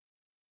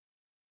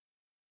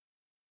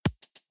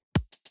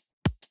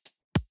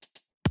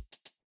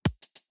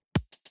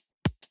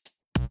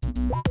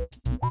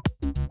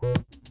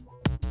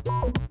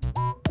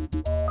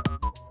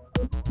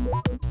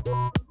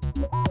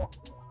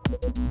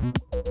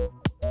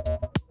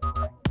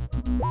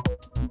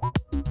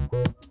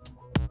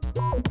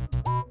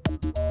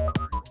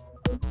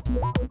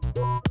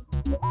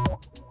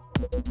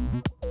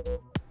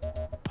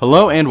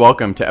Hello and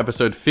welcome to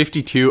episode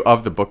 52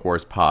 of the Book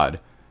Wars Pod.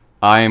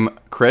 I'm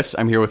Chris.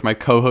 I'm here with my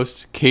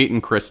co-hosts Kate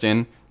and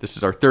Kristen. This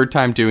is our third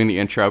time doing the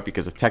intro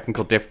because of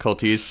technical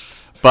difficulties,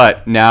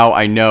 but now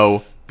I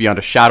know beyond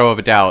a shadow of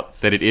a doubt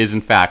that it is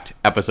in fact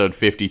episode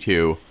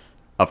 52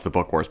 of the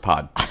Book Wars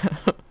Pod.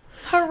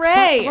 Hooray!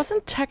 So it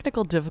wasn't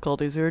technical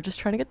difficulties. We were just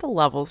trying to get the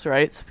levels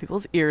right so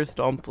people's ears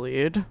don't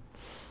bleed.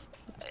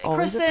 It's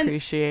always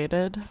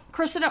appreciated.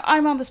 Kristen,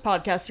 I'm on this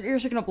podcast. Your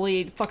ears are going to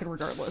bleed fucking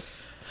regardless.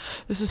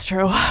 This is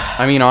true.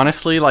 I mean,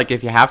 honestly, like,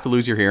 if you have to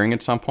lose your hearing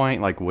at some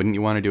point, like, wouldn't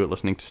you want to do it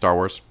listening to Star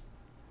Wars?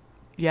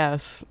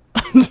 Yes.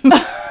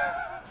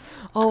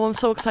 Oh, I'm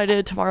so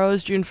excited. Tomorrow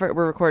is June 1st.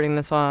 We're recording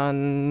this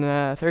on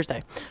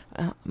Thursday.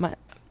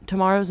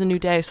 Tomorrow's a new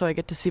day, so I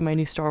get to see my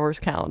new Star Wars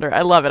calendar.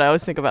 I love it. I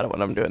always think about it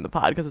when I'm doing the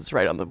pod because it's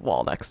right on the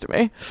wall next to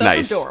me. That's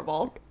nice.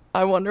 Adorable.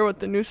 I wonder what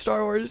the new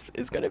Star Wars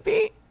is going to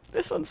be.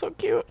 This one's so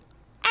cute.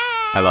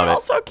 I love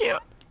it. So cute.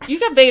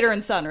 You got Vader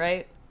and Son,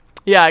 right?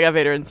 Yeah, I got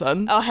Vader and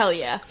Son. Oh, hell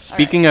yeah.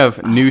 Speaking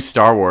of new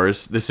Star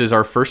Wars, this is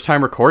our first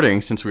time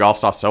recording since we all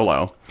saw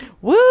Solo.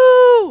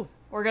 Woo!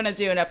 We're going to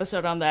do an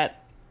episode on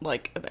that,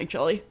 like,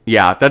 eventually.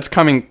 Yeah, that's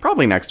coming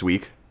probably next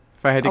week,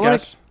 if I had to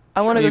guess.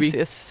 I want to go Maybe. see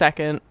a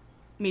second.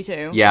 Me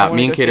too. Yeah, wanna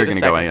me and go see Kate it are a going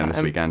to go second in this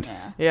time. weekend.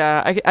 Yeah.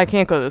 Yeah, I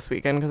can't go this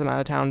weekend because I'm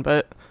out of town,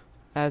 but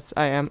as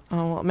I am,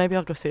 oh, well, maybe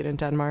I'll go see it in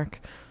Denmark.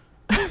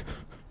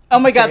 Oh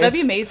my god, that'd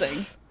be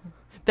amazing.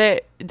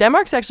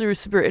 Denmark's actually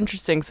super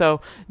interesting.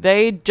 So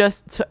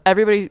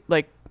everybody,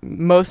 like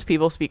most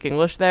people speak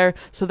English there,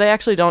 so they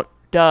actually don't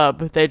dub.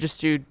 They just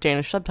do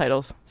Danish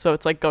subtitles. So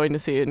it's like going to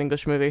see an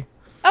English movie.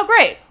 Oh,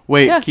 great.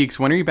 Wait, Yeah. Keeks,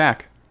 when are you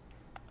back?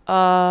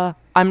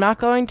 I'm not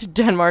going to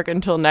Denmark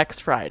until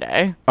next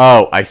Friday.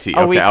 Oh, I see.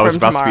 A Okay, week I was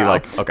from about to be tomorrow.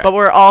 like, okay. But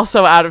we're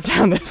also out of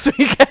town this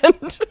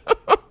weekend.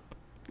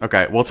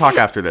 Okay, we'll talk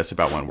after this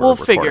about when we're We'll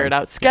recording. figure it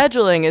out.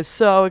 Scheduling is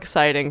so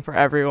exciting for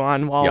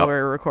everyone while Yep.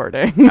 we're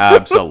recording.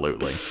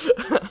 Absolutely.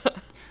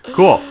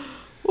 Cool.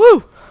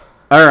 Woo!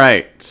 All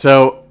right,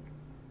 so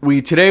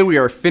today we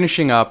are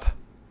finishing up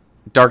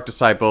Dark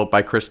Disciple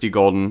by Christy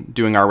Golden,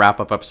 doing our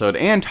wrap-up episode,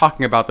 and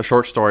talking about the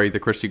short story that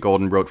Christy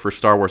Golden wrote for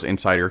Star Wars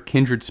Insider,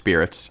 Kindred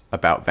Spirits,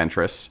 about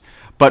Ventress.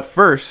 But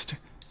first,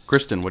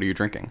 Kristen, what are you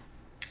drinking?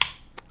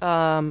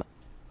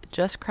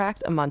 Just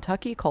cracked a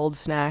Montucky cold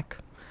snack.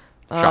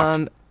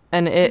 Shocked.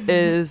 And it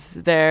is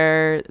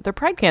their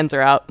Pride cans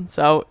are out,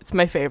 so it's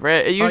my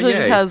favorite. It usually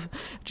yay.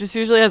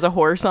 usually has a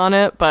horse on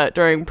it, but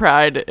during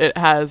Pride it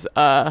has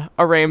a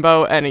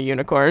rainbow and a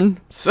unicorn.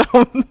 So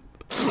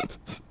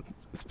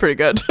it's pretty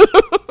good.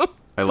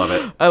 I love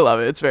it. I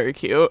love it. It's very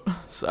cute.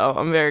 So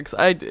I'm very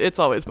excited. It's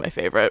always my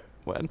favorite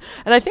one.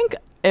 And I think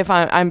if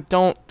I'm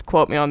don't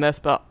quote me on this,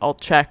 but I'll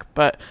check.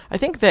 But I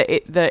think the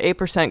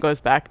 8% goes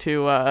back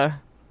to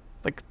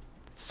like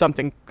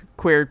something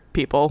queer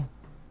people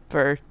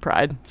for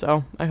Pride.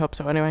 So I hope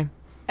so anyway.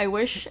 I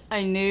wish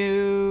I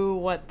knew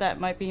what that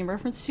might be in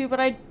reference to, but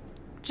I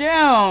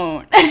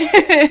don't.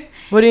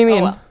 What do you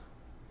mean?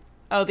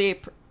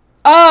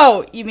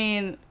 Oh, you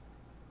mean...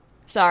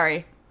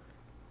 Sorry.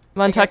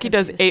 Montucky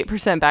does confused.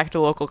 8% back to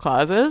local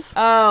causes.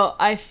 Oh,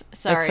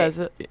 sorry. It says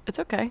it. It's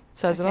okay. It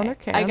says it on their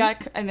can.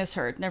 I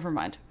misheard. Never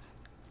mind.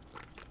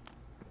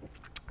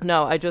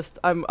 No,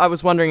 I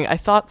was wondering. I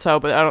thought so,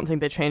 but I don't think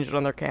they changed it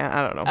on their can.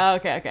 I don't know. Oh,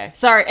 okay.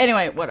 Sorry.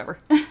 Anyway, whatever.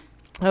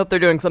 I hope they're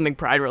doing something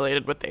Pride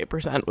related with the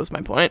 8%. Was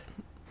my point.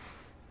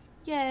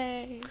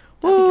 Yay. That'd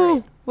Woo!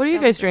 be great. What are you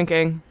guys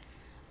drinking?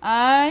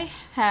 I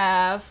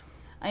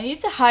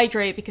needed to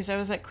hydrate because I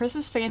was at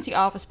Chris's fancy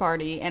office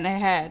party and I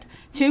had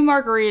 2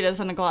 margaritas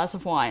and a glass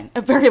of wine.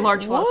 A very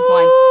large glass of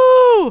wine.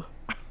 Woo!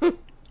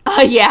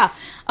 Yeah.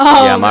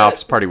 Yeah, my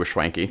office party was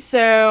schwanky.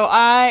 So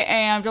I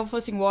am double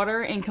fisting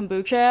water in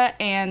kombucha,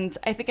 and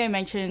I think I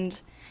mentioned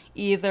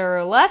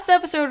either last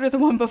episode or the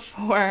one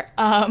before,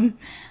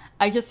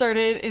 I just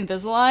started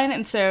Invisalign,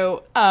 and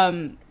so,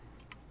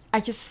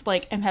 I just,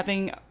 like, am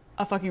having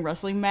a fucking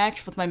wrestling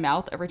match with my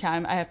mouth every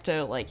time I have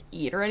to, like,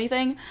 eat or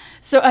anything.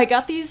 So I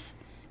got these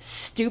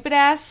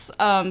stupid-ass,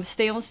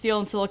 stainless steel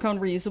and silicone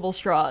reusable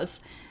straws.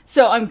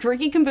 So I'm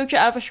drinking kombucha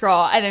out of a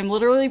straw, and I'm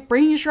literally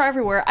bringing a straw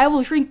everywhere. I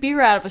will drink beer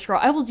out of a straw.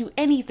 I will do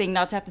anything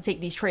not to have to take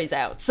these trays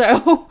out.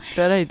 So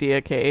Good idea,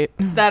 Kate.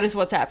 that is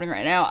what's happening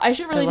right now. I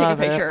should really take a love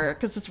it. picture,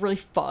 because it's really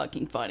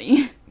fucking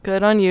funny.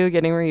 Good on you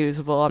getting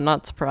reusable. I'm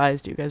not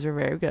surprised. You guys are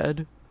very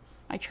good.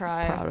 I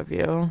tried. Proud of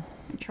you.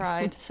 I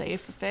tried to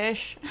save the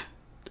fish.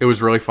 It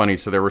was really funny.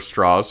 So there were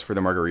straws for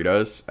the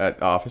margaritas at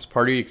the office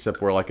party,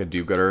 except we're like a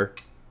do-gooder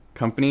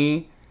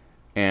company.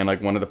 And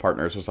like one of the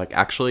partners was like,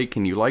 actually,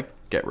 can you like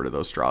get rid of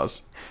those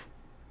straws?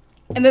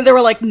 And then they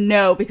were like,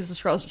 no, because the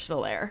straws are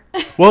still there.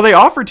 Well, they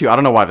offered to. I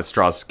don't know why the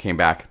straws came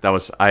back. That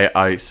was,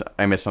 I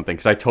missed something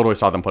because I totally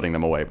saw them putting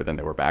them away, but then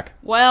they were back.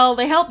 Well,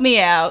 they helped me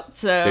out,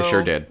 so... They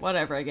sure did.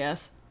 Whatever, I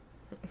guess.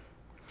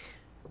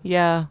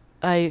 Yeah,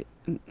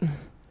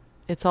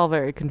 it's all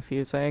very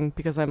confusing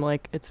because I'm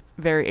like, it's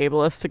very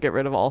ableist to get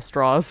rid of all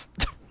straws.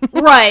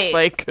 Right.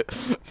 Like,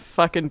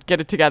 fucking get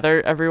it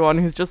together, everyone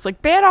who's just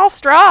like, ban all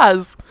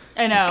straws.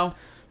 I know.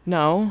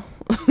 No.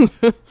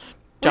 Reusable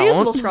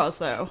Don't. straws,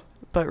 though.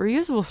 But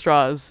reusable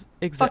straws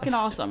exist. Fucking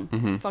awesome.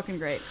 Mm-hmm. Fucking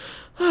great.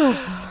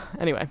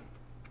 Anyway.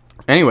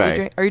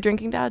 Anyway, Are you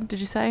drinking, Dad? Did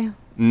you say?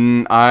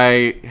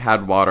 I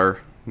had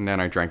water, and then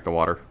I drank the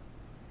water.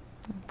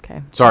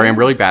 Okay. Sorry, I'm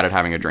really bad at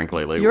having a drink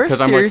lately. You're 'cause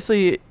I'm like,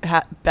 seriously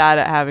bad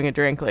at having a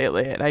drink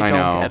lately, and I I don't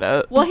know. get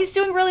it. Well, he's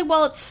doing really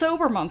well at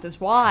sober month, is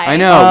why. I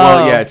know.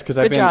 Well, Oh, yeah, it's because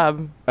good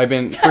job. I've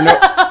been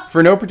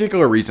for no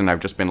particular reason. I've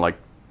just been like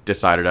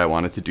decided I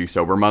wanted to do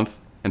sober month,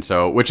 and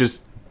so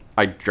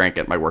I drank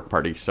at my work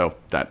party, so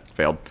that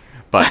failed.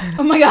 But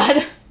Oh my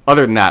god.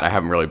 other than that, I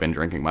haven't really been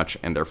drinking much,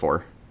 and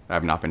therefore I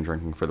have not been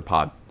drinking for the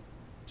pod.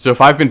 So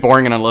if I've been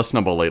boring and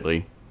unlistenable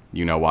lately,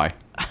 you know why.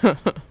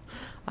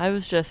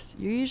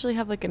 You usually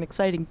have like an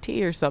exciting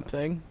tea or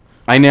something.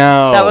 I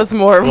know. That was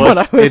more of what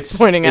I was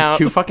pointing It's out.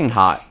 too fucking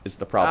hot is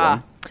the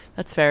problem.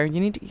 That's fair.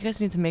 You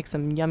guys need to make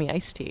some yummy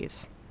iced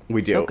teas.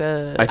 We do. So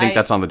good. I think I-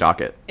 that's on the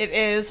docket. It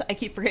is. I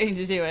keep forgetting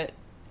to do it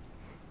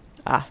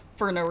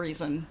for no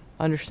reason.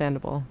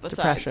 Understandable. Besides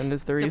Depression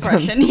is the reason.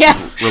 Depression, yeah.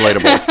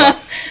 Relatable as fuck.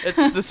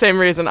 It's the same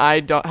reason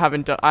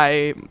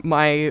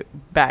my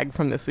bag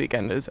from this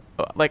weekend is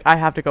like I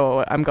have to go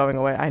away. I'm going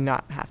away. I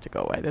not have to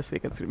go away. This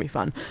weekend's gonna be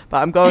fun, but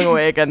I'm going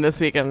away again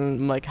this weekend.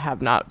 And, like,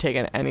 have not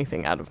taken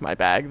anything out of my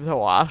bag to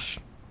wash.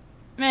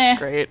 Meh.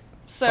 Great.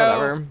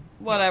 So,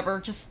 whatever.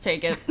 Just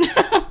take it.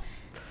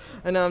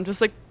 I know. I'm just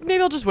like,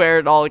 maybe I'll just wear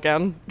it all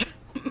again.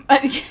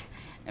 I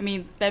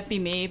mean, that'd be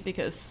me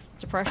because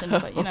depression,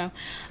 but you know.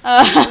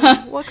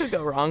 What could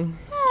go wrong?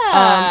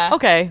 Ah.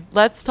 Okay,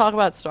 let's talk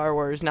about Star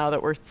Wars now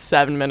that we're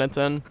 7 minutes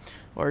in,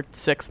 or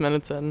 6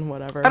 minutes in,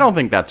 whatever. I don't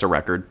think that's a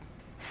record.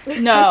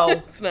 No.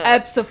 It's not.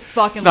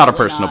 It's not a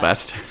personal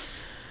best.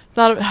 It's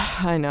not.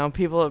 I know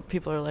people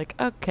are like,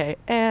 okay,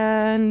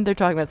 and they're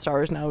talking about Star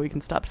Wars now. We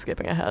can stop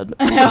skipping ahead.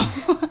 I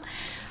know.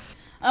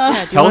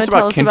 Yeah, do Tell you us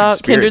wanna about Kindred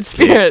Spirits,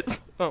 Kate. Spirits.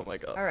 Oh my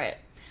god. All right.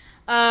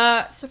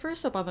 So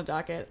first up on the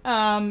docket,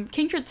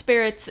 Kindred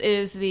Spirits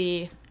is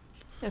the,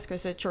 as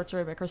Chris said, short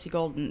story by Chrissy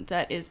Golden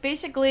that is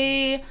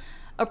basically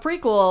a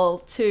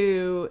prequel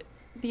to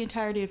the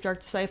entirety of Dark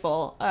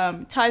Disciple.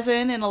 Ties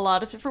in a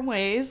lot of different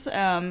ways,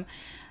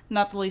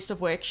 not the least of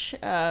which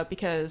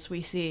because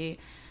we see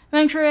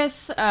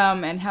Ventress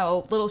and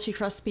how little she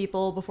trusts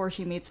people before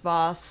she meets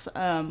Voss.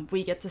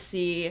 We get to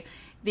see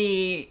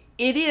the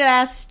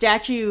idiot-ass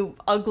statue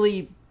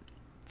ugly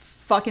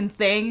fucking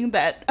thing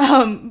that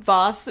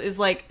Voss is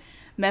like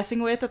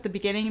messing with at the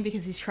beginning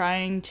because he's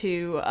trying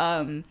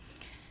to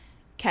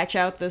catch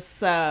out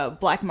this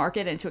black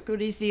market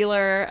antiquities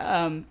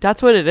dealer.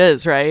 That's what it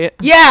is, right?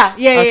 Yeah.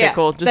 Okay,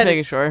 cool. Just That making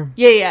is- sure.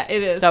 Yeah,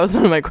 it is. That was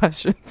one of my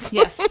questions.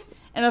 Yes.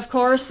 And of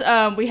course,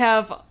 we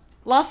have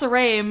Lassa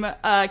Rame,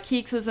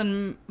 Keeks'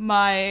 and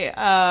my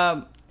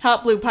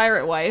hot blue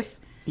pirate wife.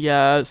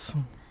 Yes.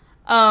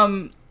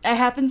 I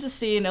happened to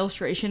see an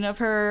illustration of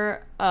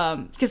her,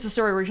 because the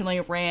story originally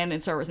ran in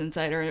Star Wars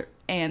Insider,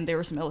 and there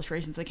were some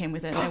illustrations that came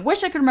with it. I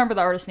wish I could remember the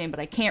artist's name, but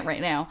I can't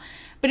right now.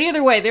 But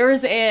either way, there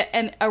was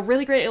a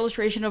really great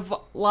illustration of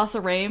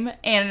Lassa Rame,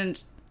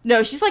 and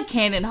no, she's like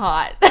canon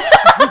hot.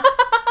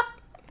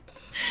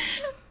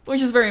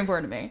 Which is very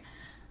important to me.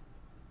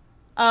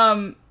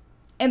 And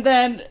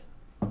then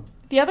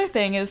the other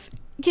thing is,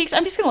 Keeks,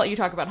 I'm just gonna let you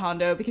talk about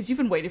Hondo because you've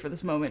been waiting for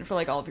this moment for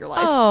like all of your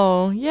life.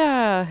 Oh,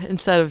 yeah.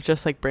 Instead of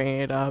just like bringing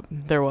it up,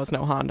 there was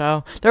no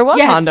Hondo. There was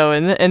Yes. Hondo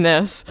in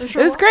this. There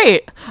sure It was was.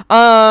 great.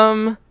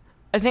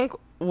 I think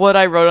what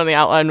I wrote on the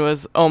outline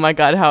was, oh my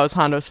god, how is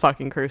Hondo's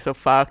fucking crew so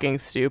fucking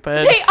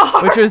stupid? They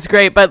are. Which was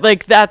great, but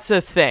like that's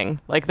a thing.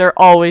 Like they're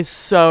always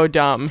so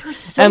dumb. They're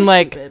so and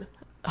like stupid.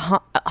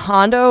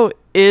 Hondo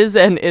is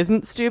and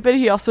isn't stupid.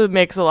 He also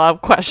makes a lot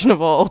of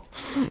questionable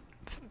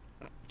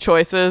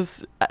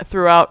choices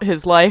throughout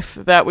his life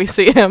that we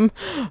see him,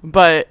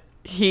 but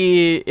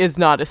he is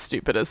not as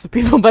stupid as the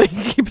people that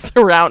he keeps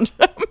around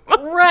him.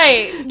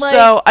 Right. Like,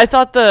 So I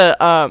thought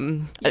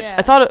Yeah.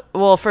 I thought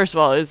well, first of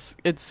all,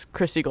 it's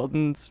Christy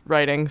Golden's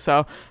writing,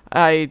 so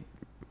I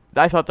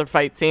thought the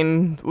fight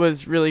scene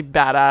was really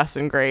badass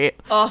and great.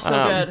 oh, so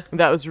good.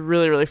 That was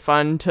really, really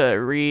fun to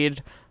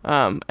read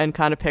and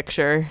kind of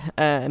picture.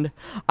 And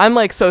I'm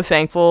like so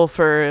thankful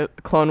for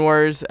Clone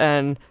Wars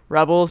and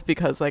Rebels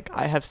because like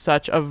I have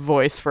such a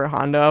voice for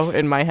Hondo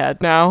in my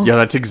head now. Yeah,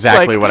 that's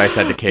exactly like- what I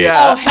said to Kate.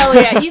 Yeah. Oh, hell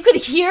yeah. You could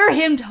hear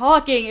him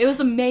talking. It was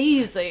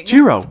amazing.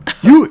 Jiro,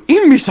 you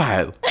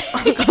imbecile.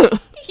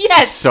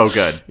 Yes. So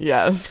good.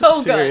 Yes,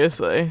 So good.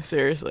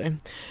 seriously.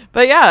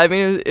 But yeah, I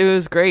mean, it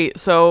was great.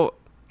 So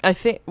I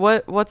think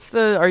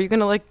are you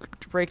gonna like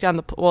break down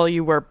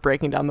you were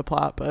breaking down the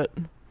plot, but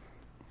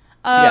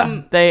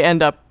yeah, they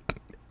end up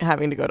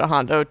having to go to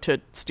Hondo to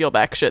steal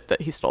back shit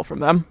that he stole from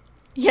them.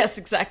 Yes,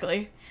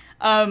 exactly.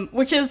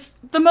 Which is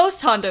the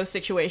most Hondo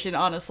situation,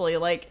 honestly.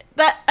 Like,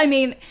 that, I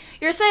mean,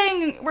 you're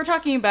saying, we're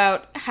talking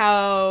about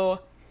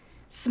how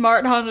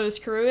smart Hondo's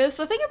crew is.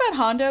 The thing about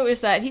Hondo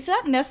is that he's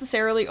not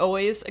necessarily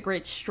always a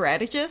great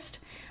strategist,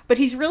 but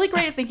he's really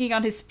great at thinking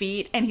on his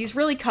feet, and he's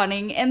really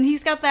cunning, and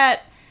he's got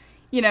that,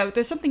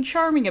 there's something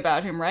charming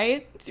about him,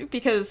 right?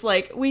 Because,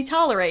 like, we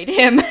tolerate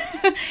him,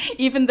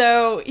 even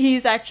though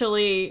he's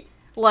actually,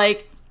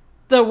 like,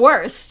 the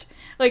worst.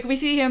 Like, we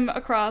see him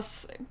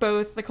across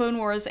both the Clone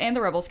Wars and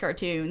the Rebels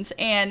cartoons,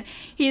 and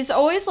he's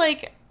always,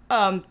 like,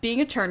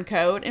 being a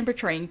turncoat and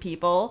betraying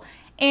people,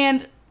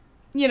 and,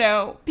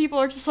 people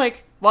are just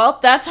like, well,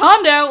 that's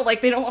Hondo! Like,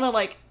 they don't want to,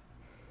 like,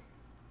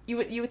 you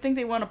would think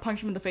they want to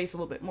punch him in the face a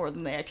little bit more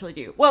than they actually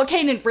do. Well,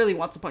 Kanan really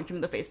wants to punch him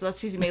in the face, but that's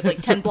because he made,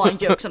 like, 10 blind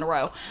jokes in a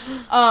row.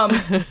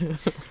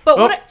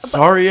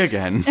 Sorry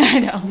again. I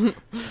know.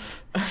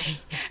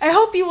 I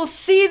hope you will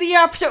see the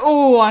episode.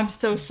 Oh, I'm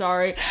so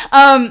sorry.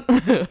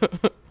 But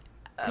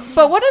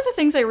one of the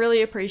things I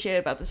really appreciate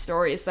about the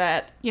story is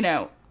that,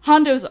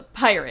 Hondo's a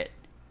pirate.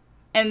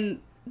 And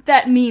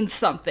that means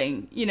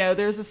something.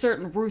 There's a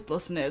certain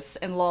ruthlessness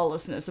and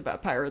lawlessness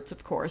about pirates,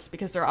 of course,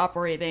 because they're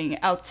operating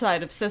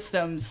outside of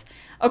systems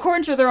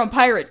according to their own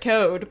pirate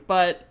code,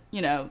 but,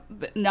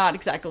 not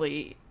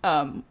exactly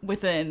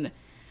within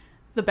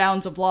the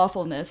bounds of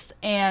lawfulness.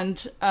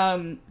 And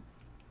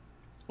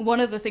one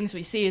of the things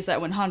we see is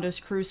that when Hondo's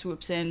crew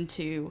swoops in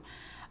to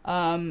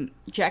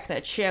jack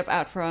that ship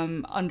out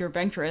from under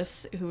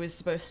Ventress, who is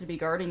supposed to be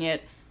guarding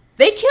it,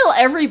 they kill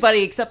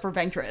everybody except for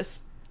Ventress.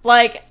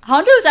 Like,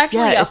 Hondo's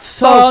actually a it's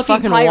so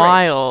fucking pirate.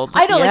 wild.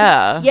 I know,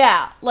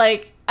 yeah.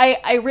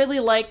 I really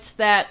liked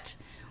that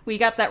we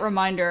got that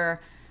reminder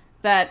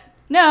that,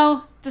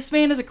 no, this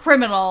man is a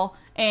criminal,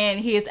 and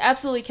he has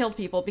absolutely killed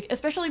people,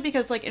 especially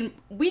because, like,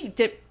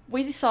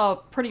 we saw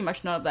pretty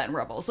much none of that in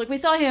Rebels. Like, we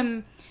saw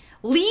him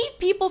leave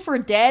people for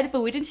dead, but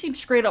we didn't see him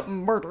straight up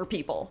murder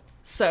people.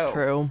 So,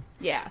 true.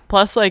 Yeah.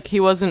 Plus, like, he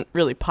wasn't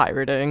really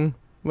pirating.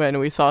 When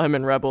we saw him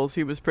in Rebels,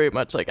 he was pretty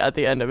much, like, at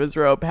the end of his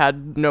rope,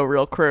 had no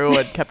real crew,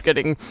 and kept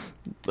getting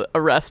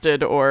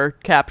arrested or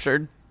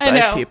captured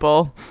by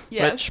people.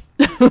 Yes.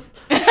 Which,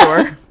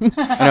 sure.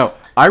 I know.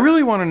 I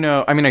really want to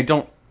know. I mean, I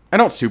don't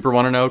super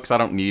want to know, because I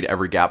don't need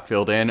every gap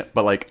filled in,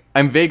 but, like,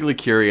 I'm vaguely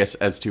curious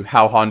as to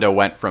how Hondo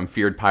went from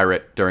feared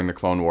pirate during the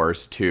Clone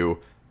Wars to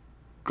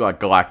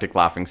galactic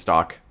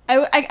laughingstock.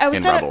 I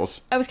was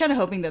Rebels. I was kind of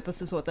hoping that this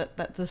was what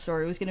that the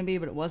story was going to be,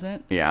 but it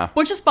wasn't. Yeah.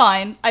 Which is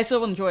fine. I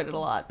still enjoyed it a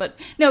lot. But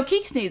no,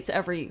 Keeks needs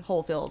every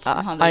hole filled.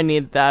 I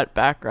need that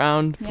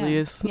background,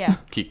 please. Yeah.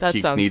 That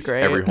Keeks sounds needs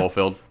great. every hole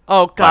filled.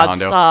 Oh, God,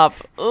 Hondo. stop.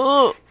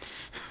 Ugh.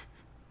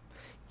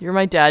 You're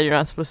my dad. You're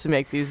not supposed to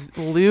make these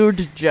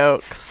lewd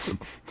jokes.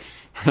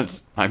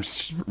 I'm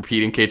just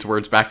repeating Kate's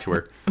words back to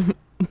her.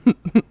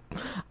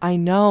 I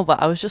know,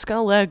 but I was just going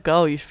to let it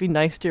go. You should be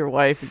nice to your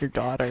wife and your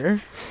daughter.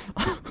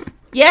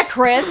 Yeah,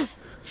 Chris.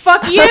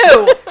 Fuck you.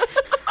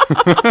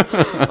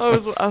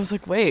 I was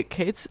like, wait,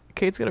 Kate's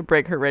gonna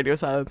break her radio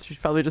silence. She's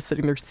probably just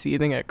sitting there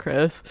seething at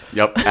Chris.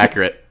 Yep,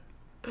 accurate.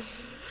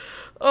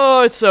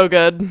 Oh, it's so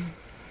good.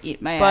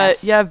 Eat my ass.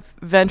 But yeah,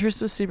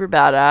 Ventress was super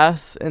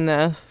badass in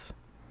this.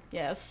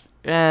 Yes.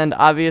 And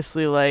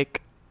obviously,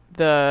 like,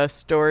 the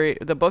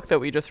book that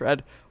we just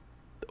read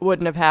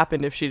wouldn't have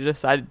happened if she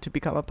decided to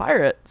become a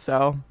pirate.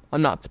 So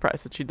I'm not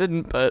surprised that she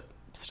didn't, but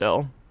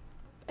still.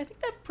 I think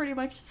that pretty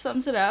much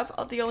sums it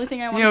up. The only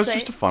thing I want to say... Yeah, it was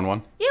just a fun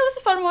one. Yeah, it was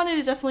a fun one, and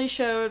it definitely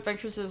showed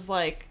Ventress's,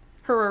 like,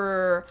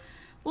 her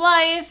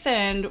life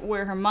and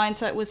where her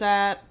mindset was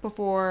at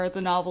before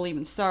the novel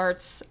even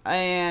starts,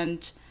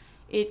 and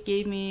it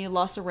gave me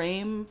Lhasa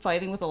Rhaim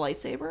fighting with a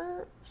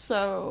lightsaber,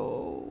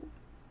 so...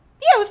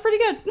 Yeah, it was pretty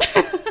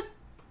good.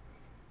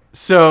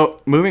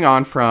 So, moving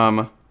on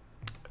from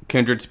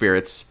Kindred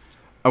Spirits,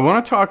 I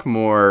want to talk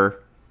more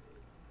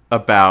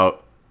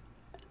about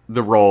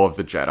the role of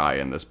the Jedi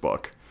in this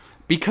book.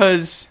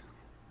 Because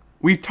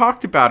we've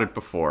talked about it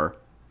before,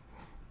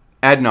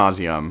 ad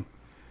nauseum,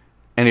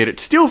 and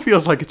it still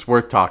feels like it's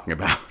worth talking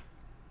about.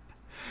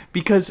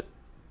 Because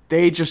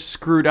they just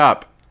screwed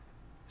up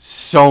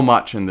so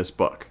much in this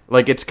book.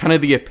 Like, it's kind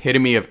of the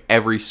epitome of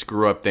every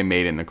screw-up they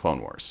made in the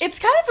Clone Wars. It's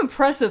kind of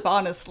impressive,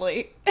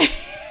 honestly.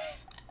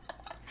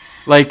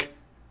 Like,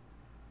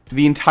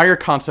 the entire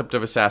concept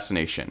of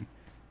assassination.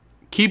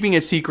 Keeping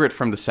it secret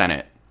from the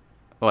Senate.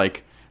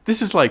 Like,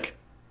 this is like...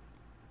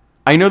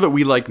 I know that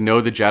we, like, know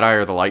the Jedi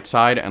or the light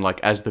side, and, like,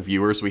 as the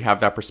viewers, we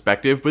have that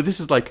perspective, but this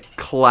is, like,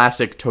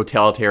 classic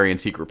totalitarian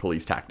secret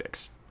police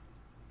tactics.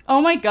 Oh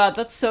my god,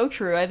 that's so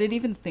true. I didn't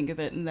even think of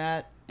it in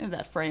that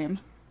frame.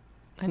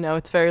 I know,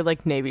 it's very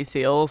like Navy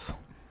SEALs.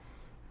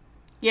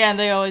 Yeah, and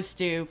they always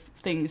do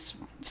things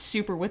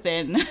super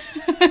within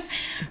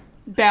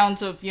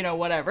bounds of,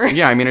 whatever.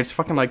 Yeah, I mean, it's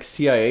fucking like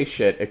CIA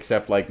shit,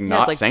 except, like,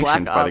 not like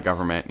sanctioned Black by the Ops.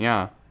 government.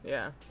 Yeah.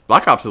 Yeah.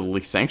 Black Ops is at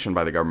least sanctioned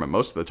by the government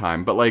most of the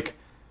time, but, like,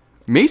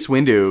 Mace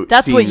Windu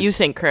That's seems... what you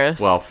think, Chris.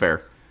 Well,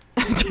 fair.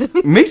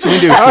 Mace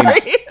Windu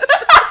seems...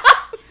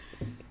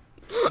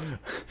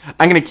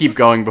 I'm gonna keep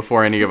going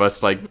before any of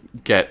us, like,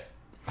 get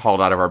hauled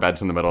out of our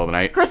beds in the middle of the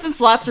night. Kristen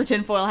slaps her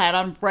tinfoil hat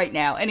on right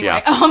now.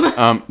 Anyway,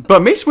 Yeah.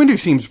 But Mace Windu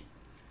seems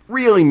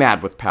really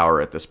mad with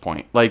power at this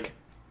point. Like,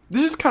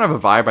 this is kind of a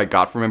vibe I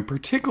got from him,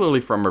 particularly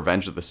from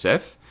Revenge of the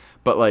Sith,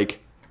 but, like,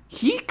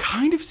 he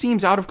kind of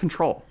seems out of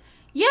control.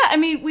 Yeah, I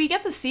mean, we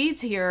get the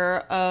seeds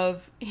here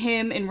of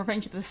him in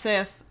Revenge of the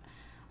Sith,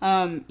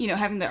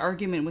 having the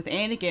argument with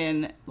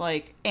Anakin,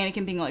 like,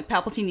 Anakin being like,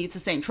 Palpatine needs to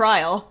stand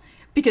trial,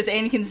 because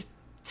Anakin's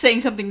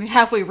saying something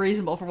halfway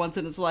reasonable for once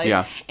in his life.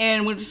 Yeah.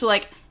 And we're just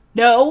like,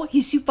 no,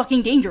 he's too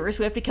fucking dangerous,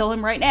 we have to kill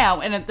him right now.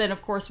 And then,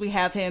 of course, we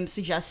have him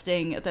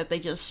suggesting that they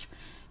just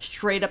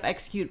straight up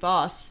execute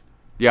Voss.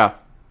 Yeah.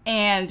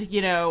 And,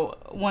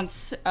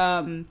 once,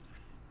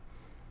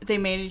 they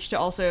managed to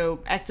also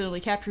accidentally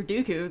capture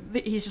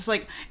Dooku, he's just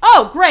like,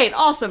 oh, great,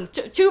 awesome,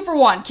 2 for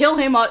 1, kill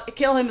him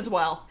as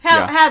well.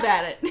 Have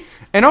at it.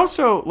 And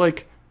also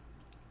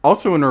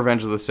in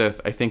Revenge of the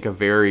Sith, I think a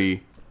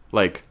very,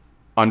 like,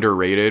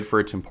 underrated for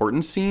its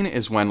importance scene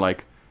is when,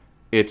 like,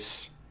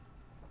 it's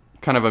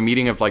kind of a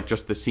meeting of, like,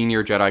 just the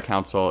senior Jedi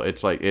Council.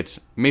 It's, like, it's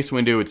Mace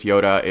Windu, it's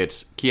Yoda,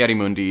 it's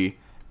Ki-Adi-Mundi,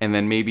 and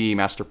then maybe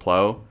Master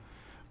Plo.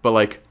 But,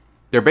 like,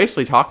 they're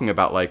basically talking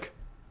about, like,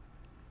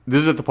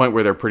 this is at the point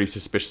where they're pretty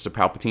suspicious of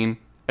Palpatine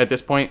at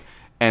this point,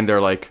 and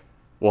they're like,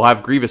 we'll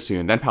have Grievous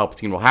soon, then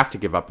Palpatine will have to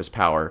give up his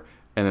power.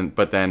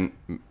 But then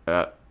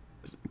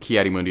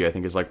Ki-Adi-Mundi, I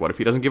think, is like, what if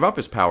he doesn't give up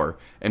his power?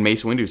 And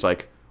Mace Windu's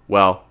like,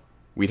 well,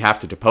 we'd have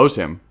to depose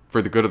him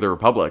for the good of the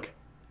Republic.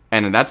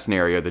 And in that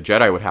scenario, the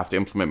Jedi would have to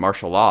implement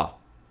martial law.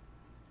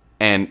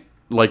 And,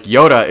 like,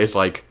 Yoda is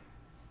like,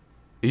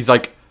 he's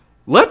like,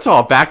 let's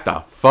all back the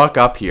fuck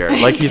up here.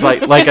 Like, he's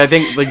like I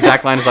think the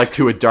exact line is like,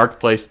 to a dark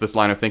place this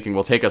line of thinking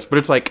will take us. But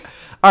it's like,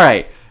 all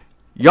right,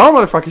 y'all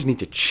motherfuckers need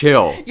to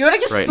chill. Yoda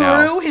just right threw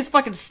now. his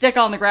fucking stick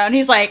on the ground.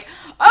 He's like,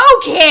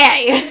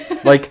 okay.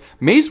 Like,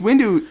 Mace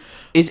Windu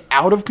is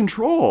out of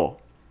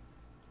control.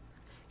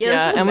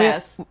 Yeah, this is a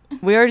mess.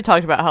 we already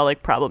talked about how,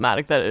 like,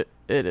 problematic that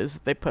it is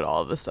that they put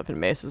all of this stuff in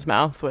Mace's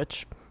mouth,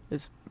 which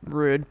is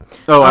rude.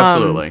 Oh,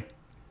 absolutely.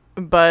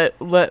 But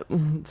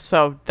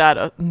so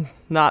that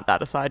not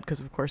that aside, because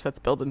of course that's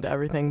built into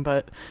everything.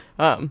 But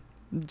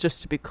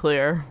just to be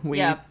clear, we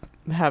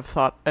have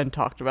thought and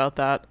talked about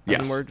that, and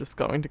yes. we're just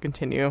going to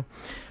continue.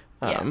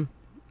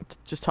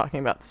 Just talking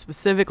about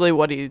specifically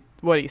what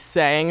he's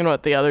saying and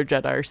what the other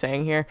Jedi are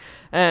saying here.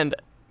 And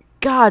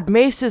God,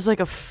 Mace is like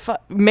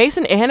Mace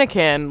and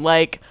Anakin,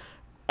 like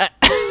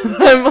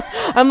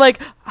I'm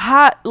like,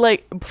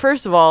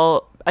 first of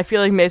all, I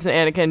feel like Mace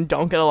and Anakin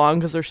don't get along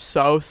because they're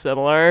so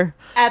similar.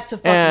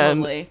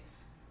 Absolutely.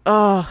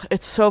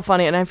 It's so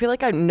funny, and I feel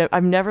like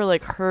I've never,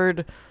 like,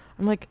 heard.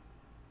 I'm like,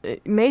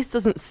 Mace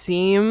doesn't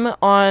seem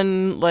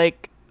on,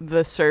 like,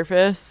 the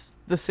surface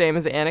the same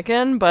as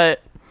Anakin,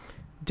 but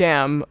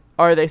damn,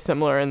 are they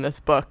similar in this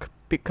book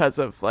because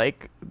of,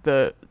 like,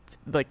 the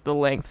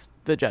lengths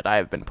the Jedi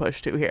have been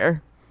pushed to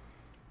here.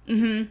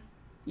 Mm-hmm.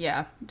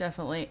 Yeah,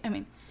 definitely. I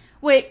mean,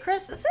 wait,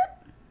 Chris, is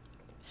it,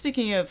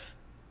 speaking of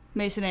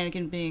Mace and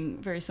Anakin being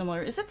very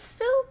similar, is it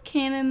still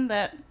canon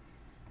that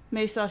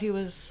Mace thought he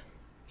was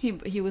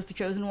the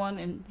chosen one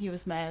and he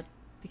was mad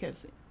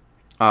because...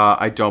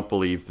 I don't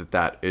believe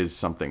that is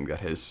something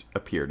that has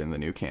appeared in the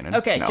new canon.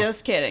 Okay, no.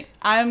 Just kidding.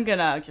 I'm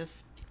gonna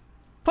just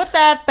put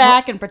that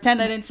back and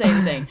pretend I didn't say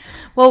anything.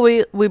 Well,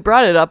 we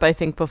brought it up, I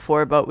think,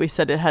 before, but we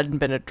said it hadn't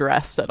been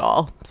addressed at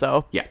all,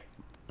 so... Yeah.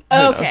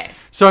 Okay.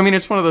 So, I mean,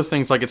 it's one of those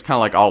things, like, it's kind of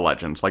like all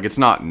legends. Like, it's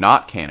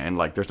not canon.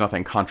 Like, there's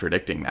nothing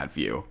contradicting that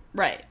view.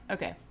 Right,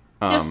 okay.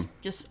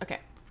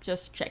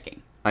 Just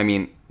checking. I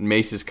mean,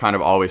 Mace is kind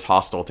of always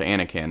hostile to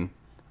Anakin.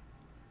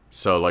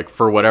 So, like,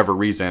 for whatever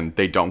reason,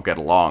 they don't get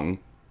along.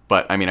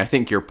 But, I mean, I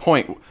think your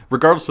point,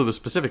 regardless of the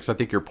specifics, I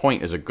think your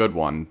point is a good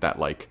one that,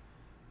 like,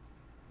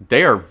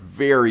 they are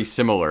very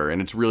similar,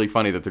 and it's really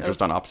funny that they're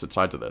just on opposite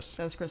sides of this.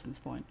 That was Kristen's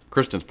point.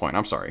 Kristen's point,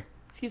 I'm sorry.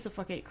 Excuse the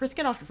fuck out. Chris,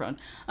 get off your phone.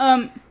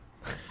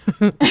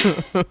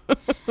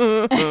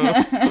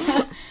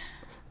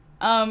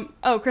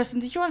 Oh, Kristen,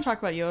 did you want to talk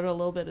about Yoda a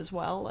little bit as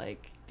well?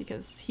 Like,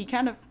 because he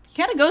kind of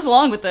goes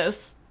along with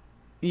this.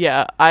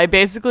 Yeah, I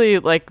basically,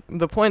 like,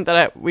 the point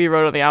that we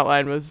wrote on the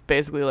outline was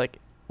basically, like,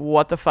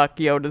 what the fuck,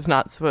 Yoda's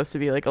not supposed to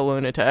be, like, a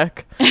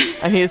lunatic.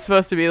 And he's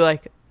supposed to be,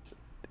 like,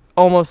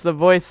 almost the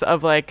voice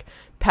of, like,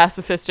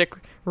 pacifistic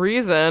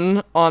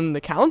reason on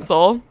the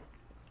council.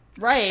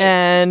 Right.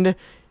 And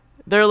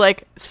they're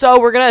like, so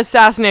we're going to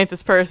assassinate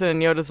this person.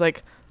 And Yoda's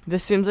like,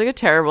 this seems like a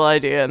terrible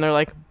idea. And they're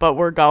like, but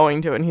we're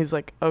going to. And he's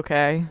like,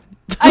 okay.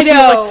 I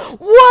know. Like,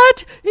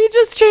 what? He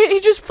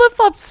just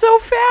flip-flopped so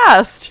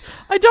fast.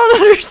 I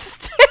don't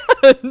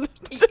understand.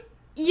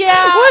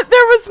 Yeah. What?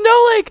 There was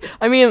no, like,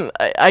 I mean,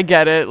 I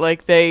get it.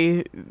 Like,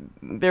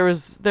 there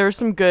was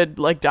some good,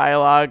 like,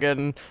 dialogue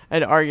and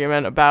an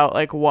argument about,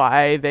 like,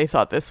 why they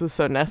thought this was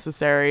so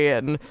necessary.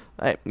 And,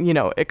 you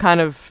know, it kind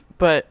of,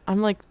 but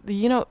I'm like,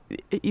 you know,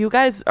 you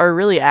guys are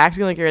really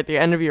acting like you're at the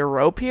end of your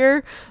rope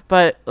here.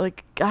 But,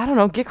 like, I don't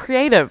know, get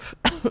creative.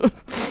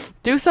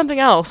 Do something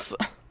else.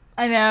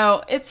 I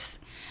know. It's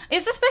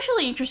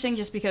especially interesting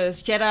just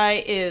because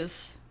Jedi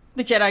is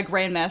the Jedi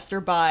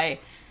Grandmaster by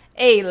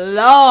a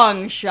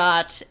long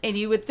shot, and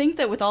you would think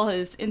that with all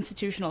his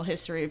institutional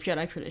history of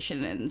Jedi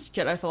tradition and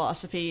Jedi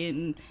philosophy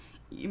and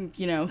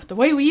you know, the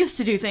way we used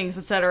to do things,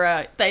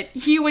 etc., that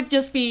he would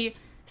just be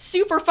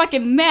super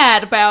fucking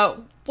mad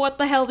about what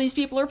the hell these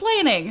people are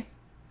planning.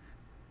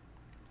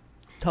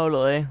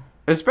 Totally.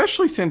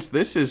 Especially since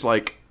this is,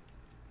 like,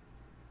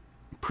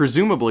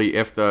 presumably,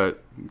 if the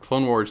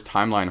Clone Wars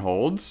timeline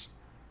holds,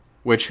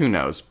 which who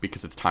knows,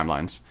 because it's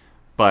timelines,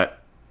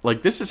 but,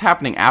 like, this is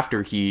happening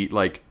after he,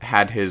 like,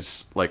 had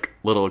his, like,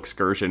 little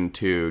excursion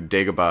to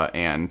Dagobah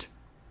and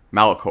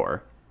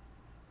Malachor,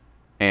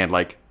 and,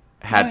 like,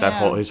 had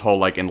his whole,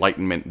 like,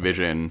 enlightenment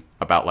vision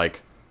about,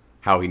 like,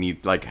 how he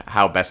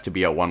how best to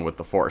be at one with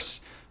the Force.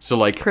 So,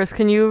 like... Chris,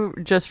 can you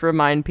just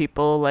remind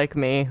people like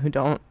me who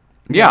don't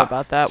know Yeah,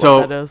 about that,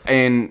 so what that is?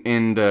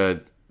 in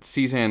the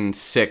season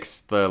 6,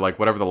 the like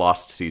whatever the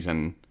Lost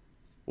season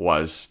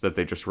was that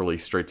they just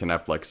released straight to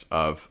Netflix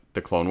of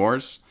the Clone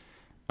Wars,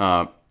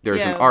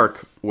 there's an arc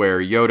where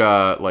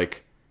Yoda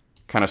like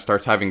kind of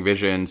starts having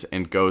visions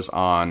and goes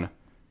on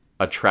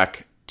a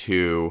trek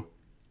to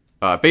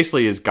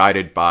basically is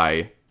guided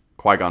by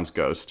Qui-Gon's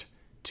ghost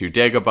to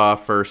Dagobah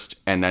first,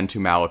 and then to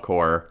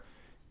Malachor,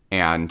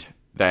 and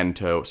then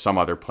to some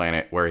other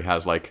planet where he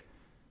has like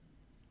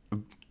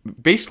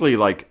basically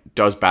like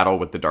does battle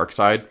with the dark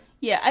side.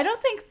 Yeah, I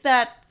don't think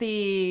that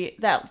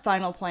that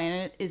final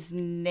planet is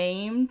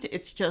named.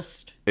 It's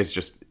just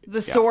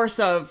the source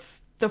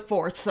of the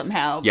Force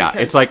somehow. Yeah,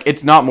 it's like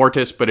it's not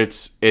Mortis, but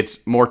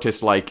it's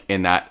Mortis like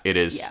in that it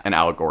is an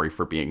allegory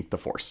for being the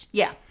Force.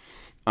 Yeah.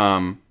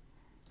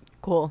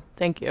 Cool.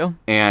 Thank you.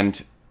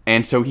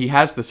 And so he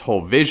has this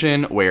whole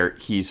vision where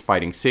he's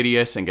fighting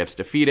Sidious and gets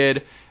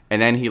defeated,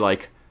 and then he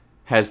like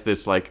has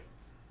this like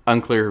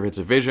unclear if it's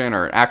a vision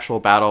or an actual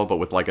battle, but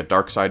with like a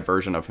dark side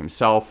version of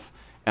himself,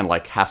 and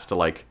like has to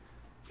like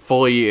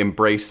fully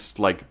embrace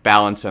like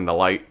balance and the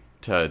light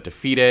to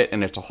defeat it,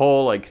 and it's a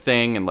whole like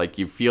thing, and like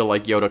you feel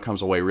like Yoda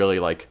comes away really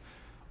like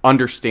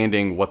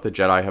understanding what the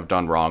Jedi have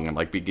done wrong, and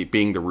like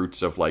being the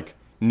roots of like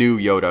new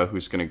Yoda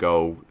who's gonna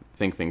go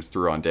think things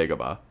through on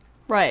Dagobah.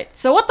 Right.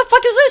 So what the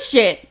fuck is this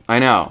shit? I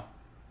know.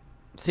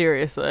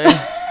 Seriously.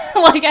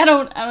 Like I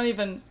don't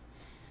even.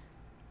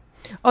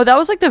 Oh, that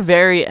was like the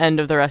very end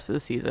of the rest of the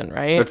season,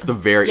 right? It's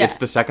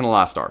the second to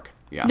last arc.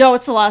 Yeah. No,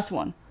 it's the last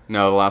one.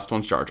 No, the last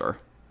one's Jar Jar.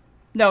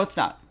 No, it's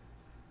not.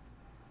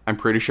 I'm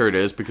pretty sure it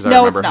is because I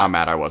No, remember it's not. how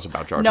mad I was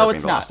about Jar Jar No, being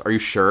it's the not. last. Are you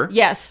sure?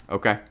 Yes.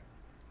 Okay.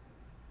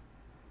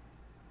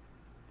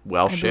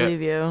 Well, I shit.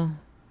 believe you.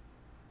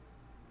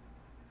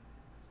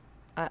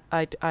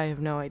 I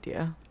have no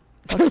idea.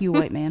 Fuck you,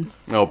 white man.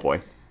 Oh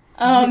boy.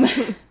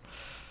 But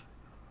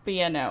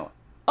yeah, no.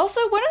 Also,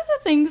 one of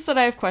the things that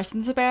I have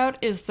questions about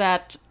is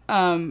that,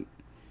 Oh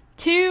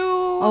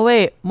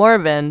wait,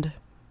 Moraband.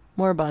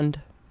 Moraband.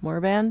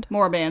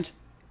 Moraband.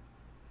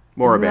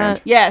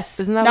 Moraband.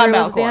 Yes. Isn't that not where it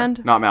was Malachor.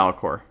 banned? Not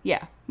Malachor.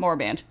 Yeah,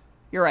 Moraband.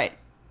 You're right.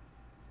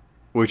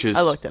 Which is...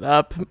 I looked it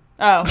up.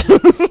 Oh.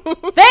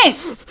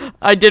 Thanks!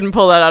 I didn't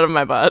pull that out of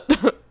my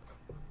butt.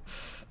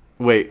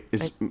 Wait,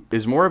 is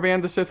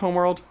Moraband the Sith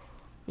homeworld?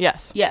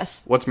 Yes.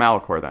 Yes. What's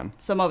Malachor then?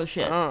 Some other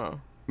shit.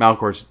 Oh.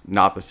 Malachor's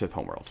not the Sith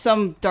homeworld.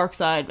 Some dark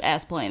side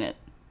ass planet.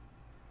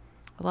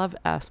 I love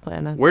ass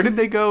planets. Where did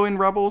they go in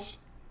Rebels?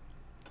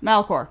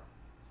 Malachor.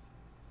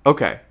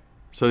 Okay.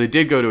 So they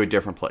did go to a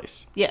different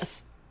place.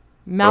 Yes.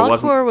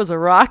 Malachor was a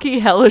rocky,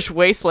 hellish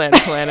wasteland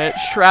planet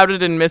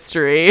shrouded in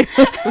mystery.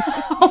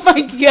 Oh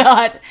my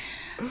god.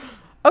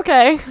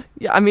 Okay.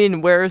 Yeah, I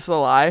mean, where's the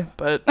lie?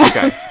 But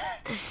Okay.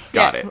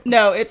 Got it.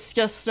 No, it's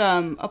just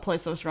a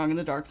place so strong in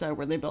the dark side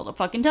where they built a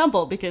fucking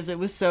temple because it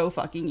was so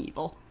fucking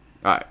evil.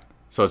 Alright.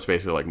 So it's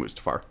basically like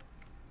Mustafar.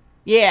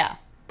 Yeah.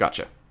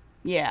 Gotcha.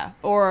 Yeah.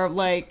 Or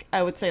like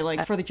I would say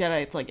like for the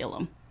Jedi it's like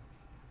Ilum.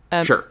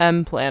 Sure.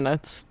 M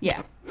planets.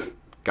 Yeah.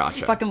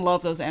 Gotcha. Fucking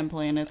love those M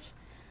planets.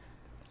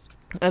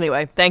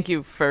 Anyway, thank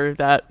you for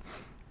that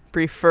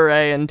brief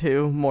foray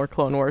into more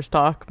Clone Wars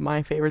talk.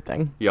 My favorite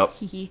thing. Yep.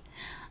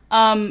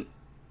 Also,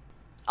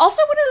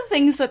 one of the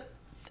things that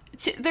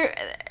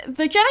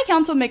the Jedi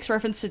Council makes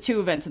reference to two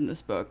events in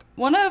this book.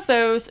 One of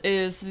those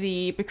is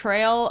the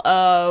betrayal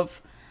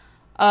of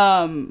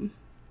Pon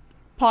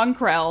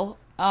Krell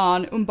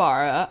on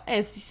Umbara,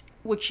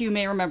 which you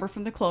may remember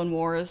from the Clone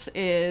Wars,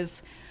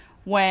 is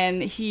when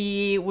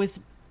he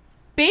was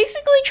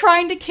basically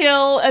trying to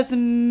kill as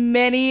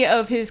many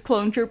of his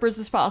clone troopers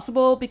as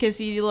possible because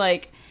he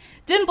like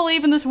didn't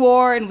believe in this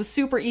war and was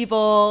super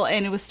evil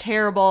and it was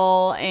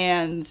terrible,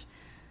 and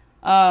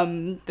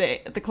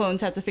the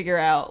clones had to figure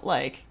out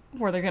like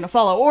were they going to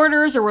follow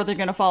orders or were they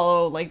going to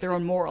follow like their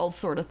own morals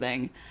sort of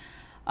thing.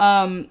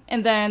 And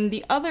then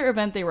the other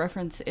event they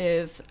reference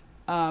is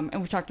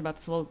and we talked about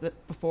this a little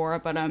bit before,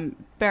 but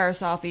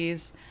Barriss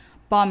Offee's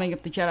bombing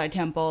of the Jedi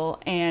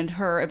Temple and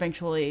her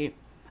eventually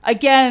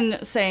again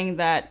saying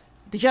that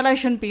the Jedi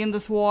shouldn't be in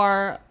this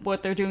war,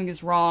 what they're doing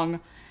is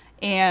wrong,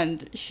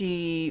 and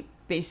she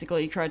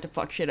basically tried to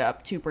fuck shit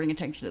up to bring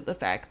attention to the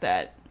fact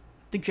that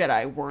the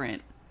Jedi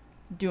weren't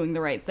doing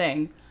the right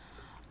thing.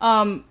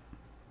 And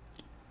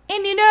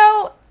you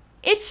know,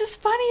 it's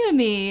just funny to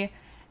me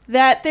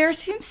that there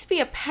seems to be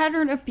a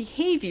pattern of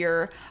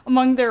behavior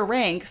among their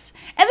ranks,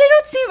 and they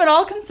don't seem at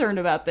all concerned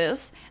about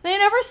this. They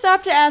never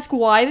stop to ask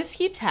why this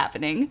keeps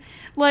happening.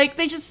 Like,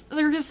 they're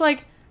just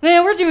like,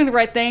 man, we're doing the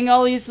right thing.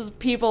 All these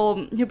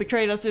people who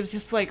betrayed us, it was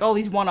just like all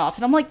these one-offs.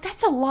 And I'm like,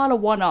 that's a lot of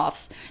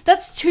one-offs.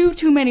 That's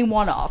too many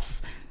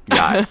one-offs.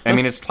 Yeah, I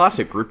mean, it's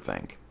classic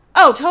groupthink.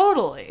 Oh,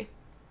 totally.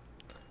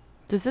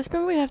 Does this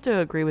mean we have to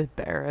agree with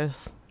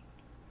Barriss?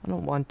 I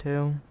don't want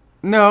to.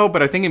 No,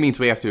 but I think it means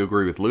we have to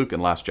agree with Luke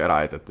in Last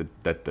Jedi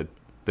that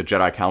the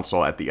Jedi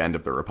Council at the end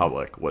of the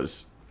Republic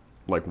was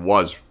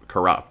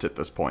corrupt at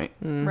this point.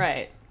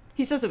 Right.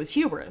 He says it was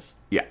hubris.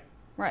 Yeah.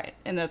 Right,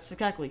 and that's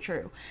exactly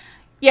true.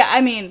 Yeah,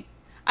 I mean,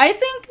 I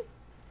think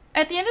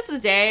at the end of the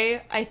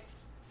day, I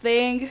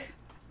think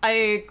I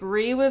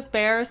agree with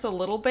Barriss a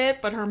little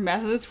bit, but her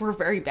methods were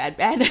very bad.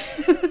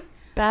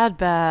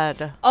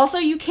 Bad. Also,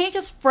 you can't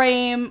just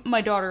frame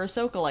my daughter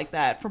Ahsoka like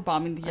that for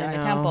bombing the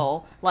Jedi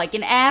Temple like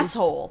an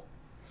asshole.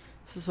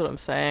 This is what I'm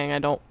saying. I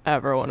don't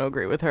ever want to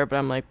agree with her, but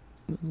I'm like,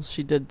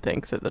 she did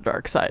think that the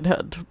dark side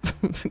had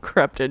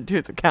corrupted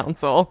to the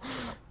council.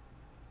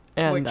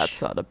 And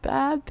that's not a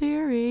bad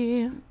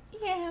theory.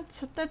 Yeah,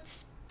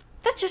 that's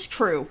just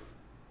true.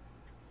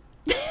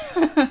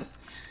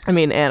 I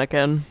mean,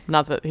 Anakin.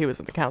 Not that he was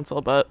in the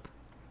council, but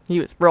he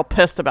was real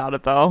pissed about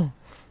it, though.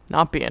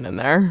 Not being in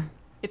there.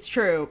 It's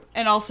true.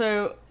 And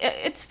also,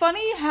 it's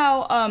funny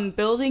how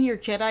building your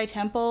Jedi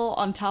temple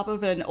on top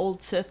of an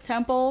old Sith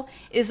temple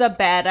is a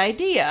bad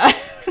idea.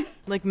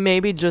 Like,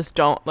 maybe just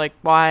don't. Like,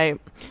 why?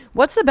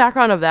 What's the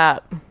background of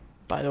that,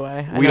 by the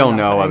way? We don't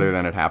know other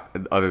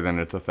than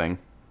it's a thing.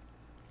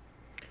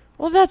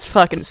 Well, that's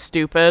fucking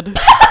stupid.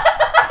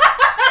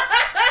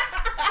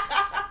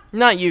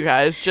 Not you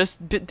guys. Just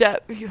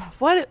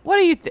what are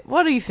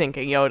you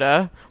thinking,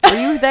 Yoda? Were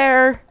you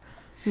there?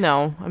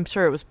 No, I'm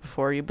sure it was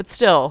before you, but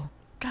still,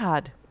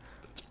 God.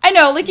 I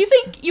know, like, you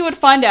think you would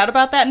find out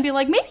about that and be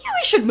like, maybe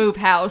we should move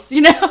house,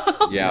 you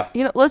know? Yeah.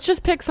 You know, let's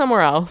just pick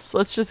somewhere else.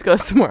 Let's just go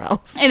somewhere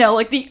else. I know,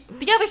 like the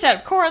other side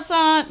of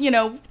Coruscant, you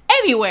know,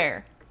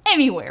 anywhere,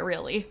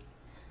 really.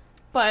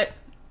 But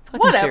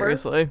Fucking whatever.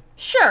 Seriously.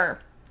 Sure.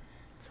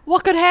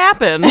 What could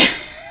happen?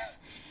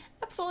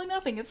 Absolutely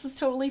nothing. It's just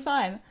totally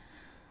fine.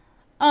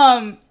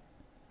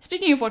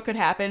 Speaking of what could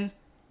happen,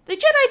 the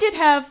Jedi did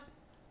have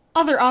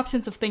other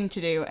options of thing to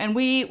do, and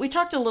we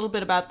talked a little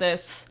bit about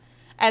this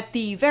at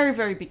the very,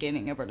 very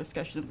beginning of our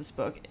discussion of this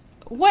book.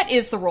 What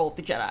is the role of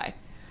the Jedi?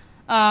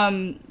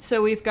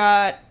 So we've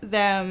got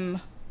them,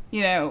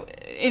 you know,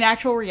 in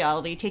actual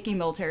reality, taking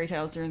military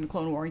titles during the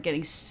Clone War and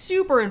getting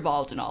super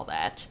involved in all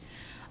that.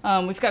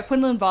 We've got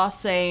Quinlan Vos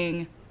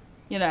saying,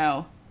 you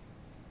know,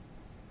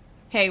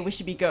 hey, we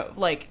should be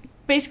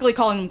basically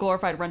calling them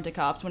glorified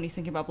rent-a-cops when he's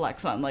thinking about Black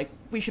Sun. Like,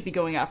 we should be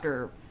going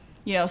after,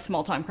 you know,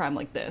 small-time crime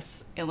like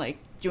this and, like,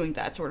 doing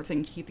that sort of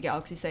thing to keep the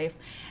galaxy safe.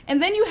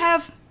 And then you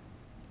have,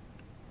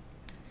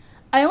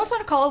 I almost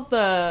want to call it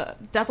the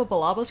Depa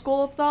Billaba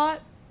school of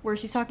thought, where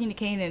she's talking to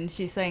Kanan and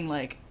she's saying,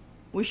 like,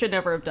 we should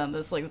never have done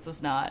this. Like, this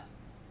is not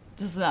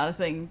a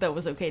thing that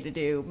was okay to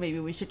do. Maybe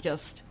we should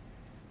just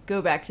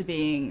go back to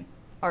being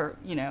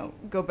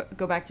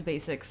go back to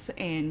basics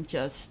and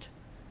just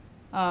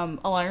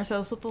align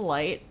ourselves with the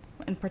light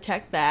and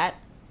protect that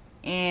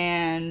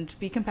and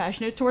be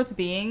compassionate towards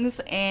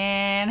beings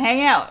and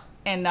hang out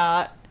and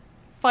not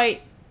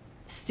fight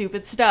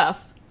stupid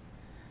stuff.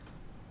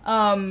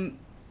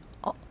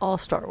 All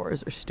Star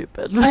Wars are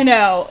stupid. I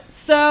know.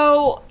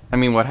 So I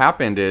mean, what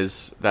happened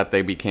is that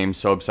they became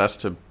so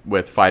obsessed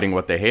with fighting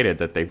what they hated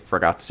that they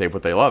forgot to save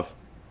what they love.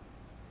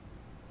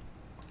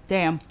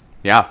 damn.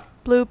 Yeah.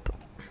 Bloop.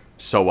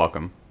 So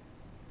welcome.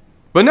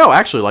 But no,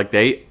 actually, like,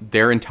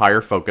 their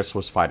entire focus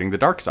was fighting the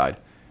dark side.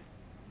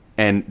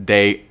 And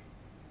their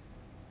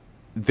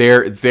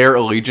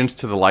allegiance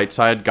to the light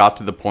side got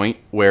to the point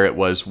where it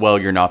was, well,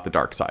 you're not the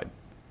dark side.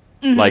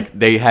 Mm-hmm. Like,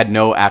 they had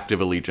no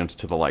active allegiance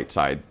to the light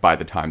side by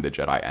the time the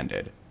Jedi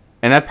ended.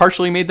 And that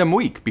partially made them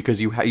weak,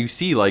 because you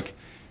see, like,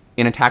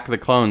 in Attack of the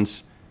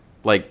Clones,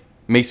 like,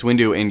 Mace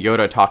Windu and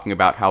Yoda talking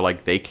about how,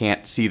 like, they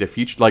can't see the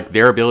future. Like,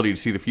 their ability to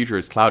see the future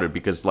is clouded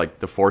because, like,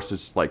 the Force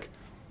is, like,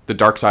 the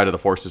dark side of the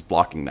Force is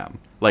blocking them.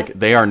 Like,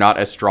 they are not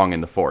as strong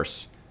in the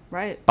Force.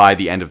 Right. By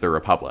the end of the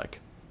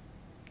Republic.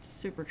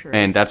 Super true.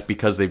 And that's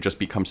because they've just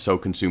become so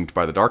consumed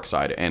by the dark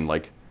side and,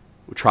 like,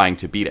 trying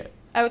to beat it.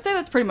 I would say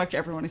that's pretty much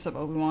everyone except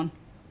Obi-Wan.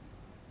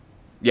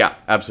 Yeah,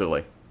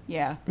 absolutely.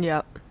 Yeah.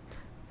 Yeah.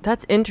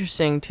 That's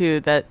interesting,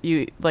 too, that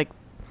you, like,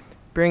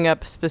 bring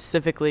up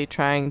specifically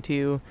trying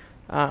to,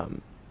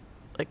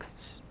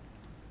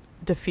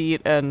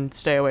 defeat and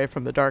stay away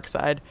from the dark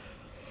side.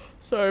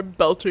 Sorry, I'm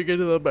belching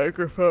into the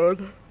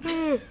microphone.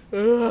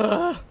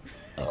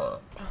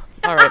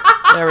 All right,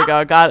 there we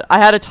go. I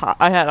had a taco.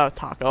 I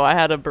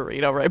had a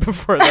burrito right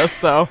before this,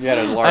 so You had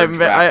a large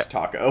wrapped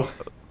taco.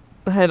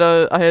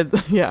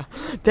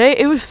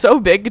 It was so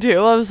big too.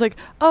 I was like,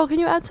 oh, can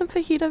you add some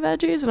fajita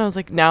veggies? And I was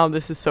like, now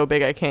this is so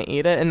big I can't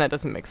eat it, and that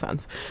doesn't make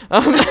sense.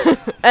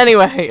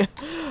 Anyway,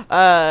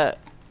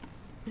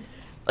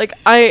 like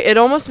it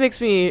almost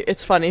makes me,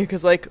 it's funny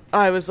because like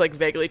I was like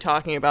vaguely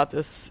talking about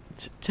this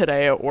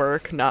today at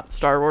work, not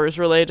Star Wars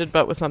related,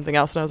 but with something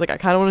else, and I was like, I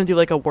kind of want to do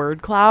like a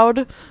word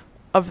cloud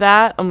of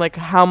that. I'm like,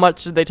 how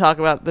much did they talk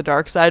about the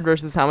dark side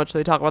versus how much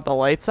they talk about the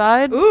light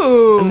side?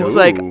 Ooh. And it's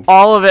like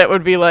all of it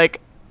would be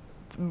like,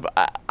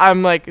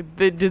 I'm like,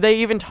 do they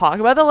even talk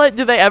about the light?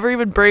 Do they ever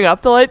even bring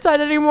up the light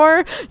side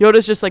anymore?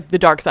 Yoda's just like, the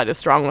dark side is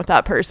strong with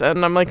that person.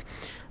 And I'm like,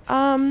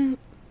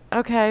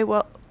 okay,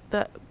 well,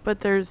 but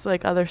there's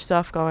like other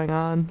stuff going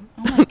on.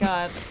 Oh my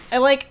god. I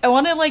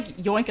want to like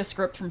yoink a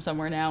script from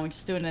somewhere now and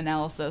just do an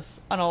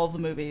analysis on all of the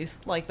movies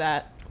like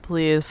that.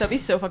 Please. That'd be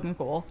so fucking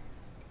cool.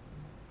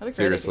 What a great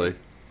Seriously.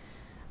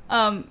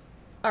 idea.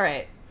 All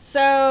right.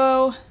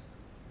 So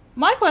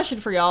my question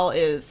for y'all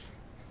is,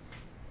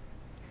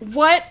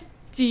 what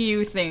do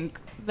you think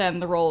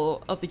then the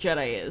role of the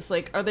Jedi is?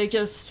 Like, are they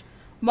just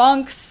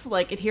monks,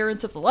 like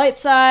adherents of the light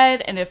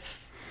side? And if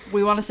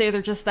we want to say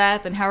they're just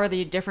that, then how are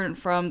they different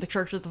from the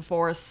Church of the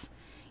Force?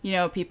 You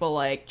know, people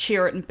like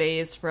Chirrut and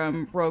Baze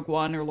from Rogue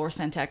One, or Lor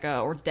San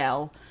Tekka, or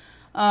Del.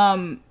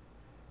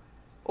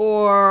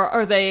 Or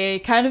are they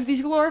kind of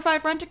these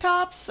glorified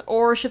rent-a-cops?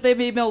 Or should they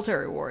be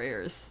military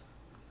warriors?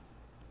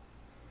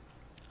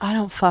 I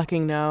don't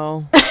fucking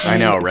know. I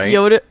know, right?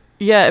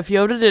 If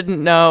Yoda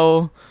didn't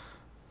know,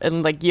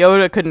 and like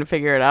Yoda couldn't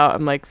figure it out,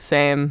 I'm like,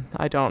 same.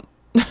 I don't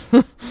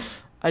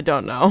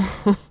know.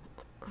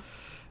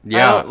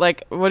 Yeah.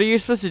 Like, what are you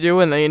supposed to do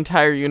when the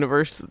entire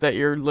universe that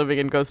you're living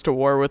in goes to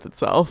war with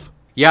itself?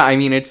 Yeah, I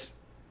mean,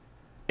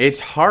 it's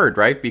hard,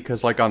 right?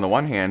 Because, like, on the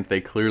one hand,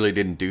 they clearly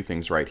didn't do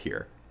things right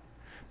here.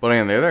 But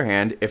on the other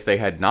hand, if they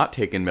had not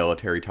taken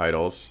military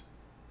titles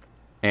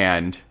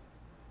and,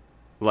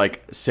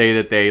 like, say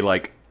that they,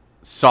 like,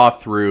 saw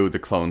through the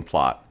clone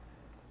plot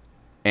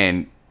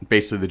and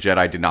basically the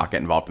Jedi did not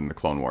get involved in the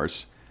Clone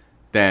Wars,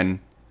 then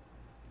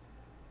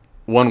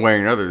one way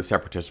or another, the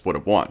Separatists would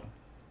have won.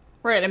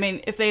 Right, I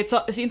mean, if they had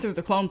seen through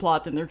the clone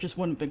plot, then there just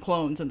wouldn't have been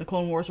clones, and the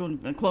Clone Wars wouldn't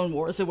have been Clone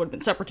Wars, it would have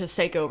been Separatist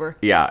takeover.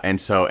 Yeah, and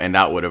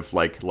that would have,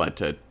 like, led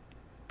to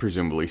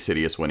presumably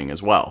Sidious winning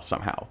as well,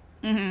 somehow.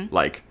 Mm-hmm.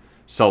 Like,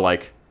 so,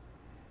 like,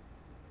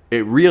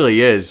 it really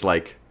is,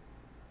 like,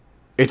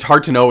 it's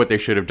hard to know what they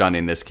should have done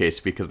in this case,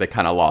 because they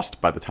kind of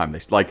lost by the time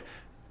they, like,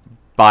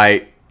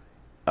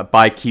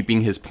 by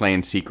keeping his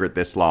plan secret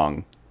this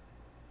long,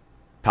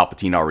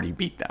 Palpatine already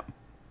beat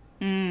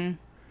them.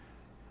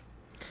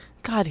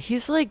 God,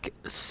 he's like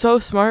so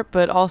smart,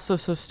 but also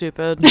so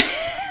stupid.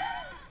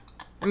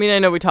 I mean, I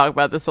know we talk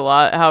about this a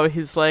lot, how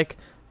he's like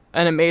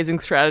an amazing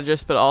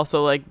strategist, but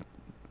also like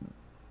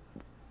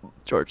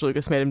George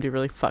Lucas made him do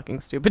really fucking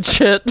stupid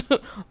shit.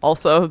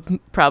 Also,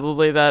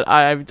 probably that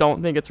I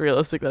don't think it's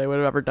realistic that I would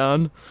have ever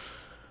done.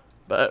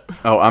 But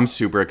Oh, I'm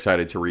super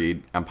excited to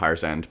read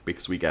Empire's End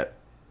because we get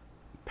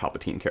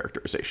Palpatine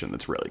characterization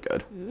that's really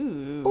good.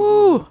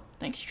 ooh,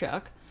 Thanks,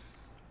 Chuck.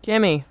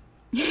 gimme.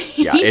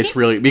 Yeah, it's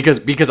really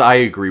because I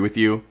agree with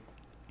you,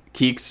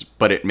 Keeks,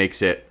 but it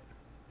makes it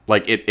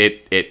like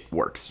it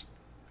works.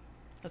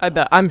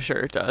 I'm sure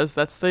it does.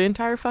 That's the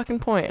entire fucking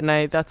point,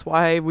 and that's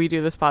why we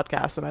do this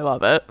podcast, and I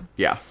love it.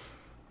 Yeah.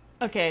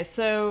 Okay,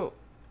 so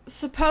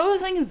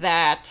supposing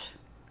that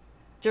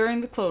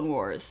during the Clone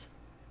Wars,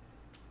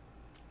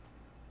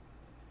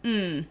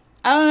 I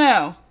don't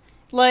know.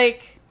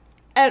 Like,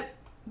 at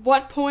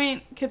what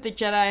point could the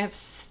Jedi have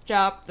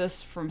stopped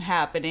this from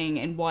happening,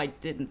 and why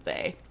didn't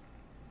they?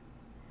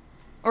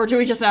 Or do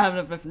we just not have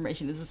enough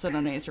information? Is this an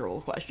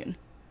unanswerable question?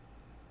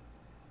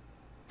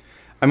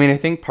 I mean, I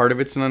think part of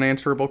it's an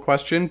unanswerable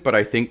question, but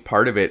I think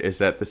part of it is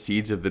that the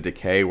seeds of the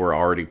decay were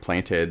already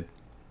planted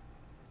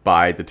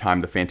by the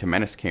time the Phantom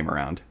Menace came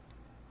around.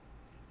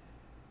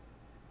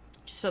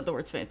 Just said the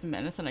words Phantom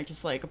Menace, and I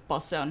just, like,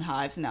 bust down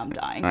hives, and now I'm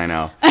dying. I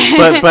know.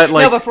 But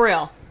like, no, but for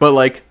real. But,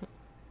 like,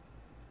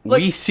 Look,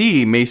 we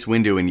see Mace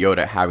Windu and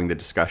Yoda having the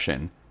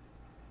discussion.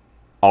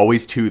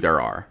 Always two there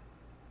are.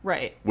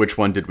 Right. Which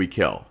one did we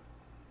kill?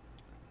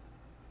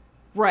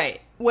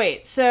 Right.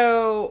 Wait,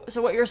 so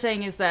what you're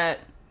saying is that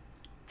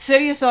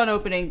Sidious saw an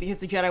opening because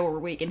the Jedi were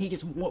weak, and he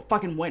just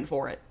fucking went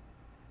for it.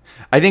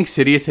 I think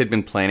Sidious had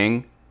been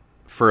planning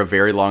for a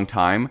very long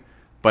time,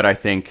 but I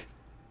think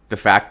the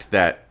fact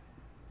that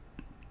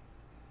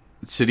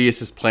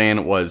Sidious's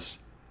plan was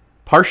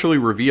partially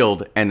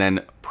revealed and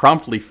then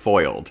promptly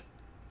foiled,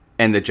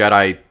 and the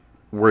Jedi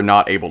were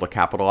not able to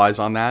capitalize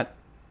on that,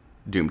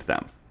 doomed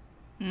them.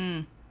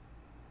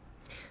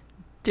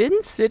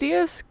 Didn't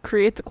Sidious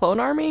create the clone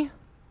army?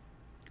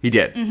 He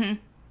did.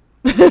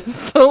 Mm-hmm.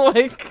 So,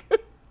 like,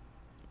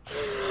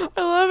 I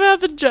love how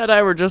the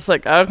Jedi were just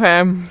like,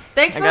 okay,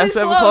 Thanks I for guess these we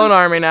have a clones. clone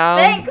army now.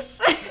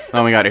 Thanks!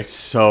 Oh my god, it's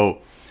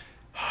so...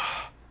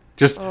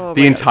 Just Oh the my God, it's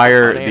so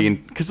entire... funny.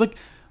 Because, like,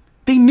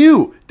 they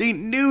knew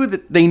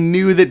that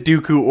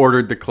Dooku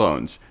ordered the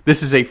clones.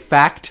 This is a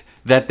fact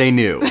that they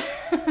knew.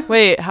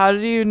 Wait, how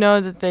did you know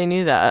that they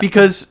knew that?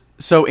 Because,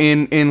 so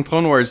in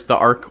Clone Wars, the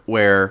arc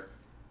where...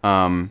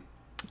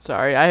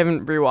 Sorry, I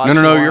haven't rewatched. No, in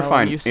a while, you're and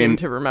fine. You seem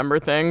to remember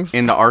things.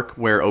 In the arc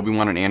where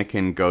Obi-Wan and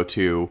Anakin go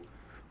to,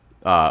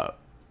 I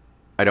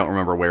don't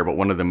remember where, but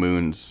one of the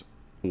moons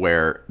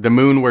where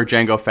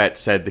Jango Fett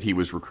said that he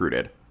was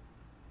recruited.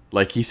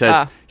 Like he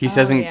says, he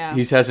says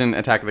in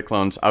Attack of the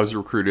Clones, I was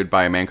recruited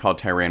by a man called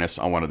Tyrannus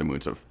on one of the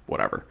moons of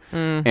whatever.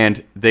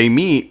 And they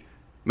meet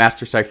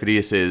Master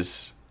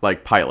Siphidius's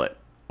like pilot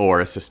or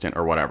assistant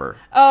or whatever.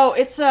 Oh,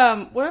 it's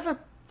whatever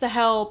the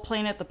hell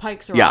planet the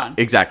Pikes are on. Yeah,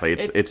 exactly.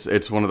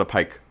 It's one of the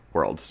Pike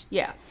worlds.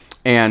 Yeah.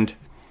 And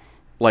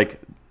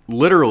like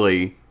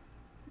literally,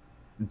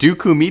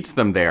 Dooku meets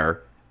them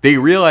there. They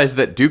realize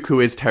that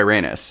Dooku is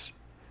Tyrannus.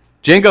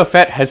 Jango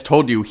Fett has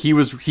told you he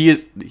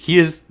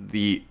is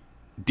the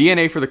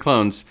DNA for the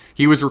clones.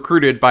 He was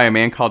recruited by a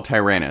man called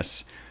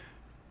Tyrannus.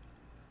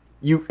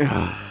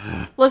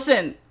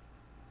 Listen,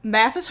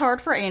 math is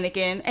hard for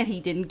Anakin, and he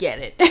didn't get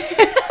it.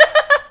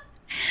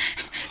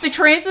 The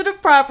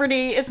transitive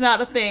property is not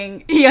a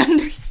thing he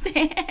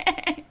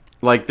understands.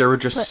 Like there were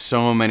just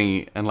so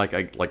many, and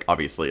like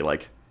obviously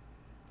like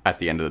at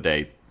the end of the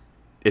day,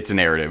 it's a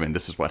narrative, and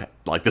this is what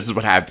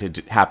had to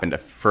happen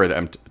for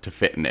them to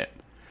fit in it.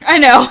 I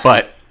know,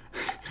 but.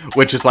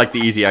 Which is like the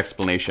easy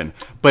explanation,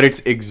 but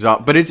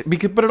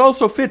it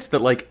also fits that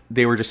like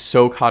they were just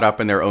so caught up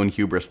in their own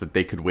hubris that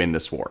they could win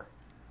this war.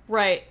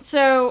 Right.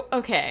 So,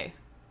 okay.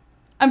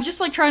 I'm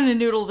just like trying to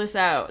noodle this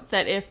out,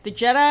 that if the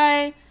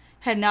Jedi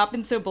had not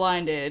been so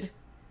blinded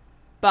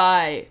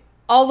by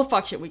all the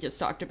fuck shit we just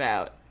talked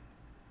about,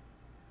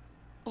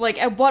 like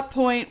at what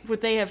point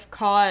would they have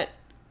caught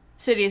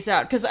Sidious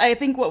out? Because I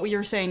think what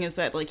you're saying is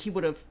that like he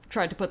would have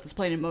tried to put this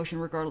plane in motion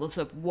regardless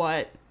of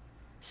what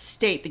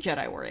state the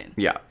Jedi were in.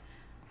 Yeah.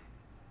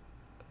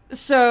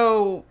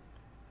 So,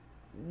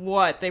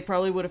 what? They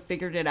probably would have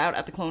figured it out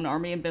at the Clone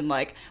Army and been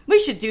like, we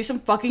should do some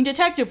fucking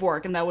detective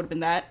work, and that would have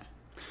been that.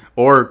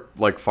 Or,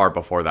 like, far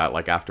before that,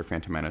 like after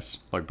Phantom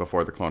Menace, like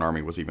before the Clone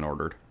Army was even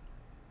ordered.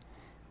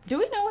 Do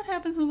we know what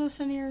happens in those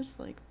 10 years?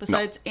 Like,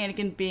 besides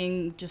Anakin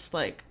being just,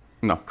 like,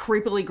 no,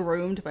 creepily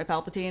groomed by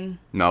Palpatine?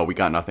 No, we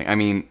got nothing. I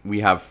mean,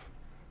 we have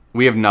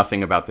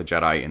nothing about the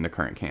Jedi in the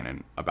current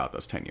canon about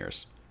those 10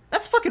 years.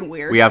 That's fucking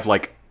weird. We have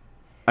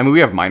we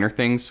have minor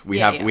things. We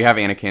have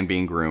Anakin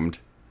being groomed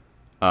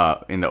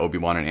in the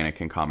Obi-Wan and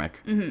Anakin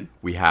comic. Mm-hmm.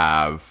 We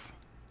have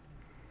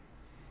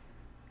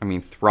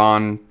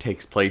Thrawn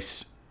takes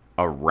place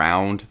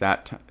around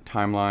that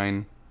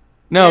timeline.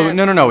 No,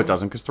 it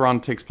doesn't, because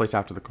Thrawn takes place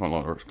after the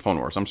Clone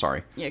Wars. I'm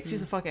sorry. Yeah,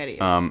 excuse the fuck out of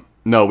you.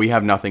 No, we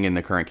have nothing in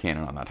the current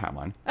canon on that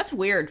timeline. That's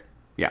weird.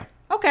 Yeah.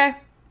 Okay,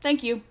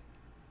 thank you.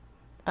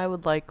 I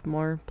would like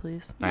more,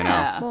 please. I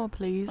know. More,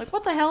 please. Like,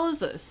 what the hell is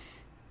this?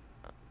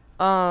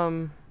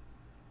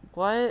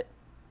 What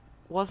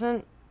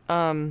wasn't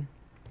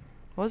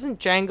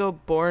Jango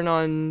born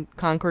on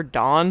Concord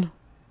Dawn?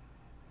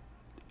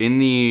 In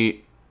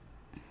the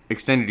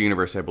extended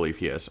universe, I believe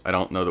he is. I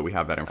don't know that we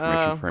have that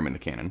information for him in the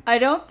canon. I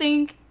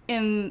think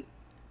in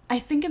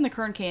the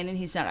current canon,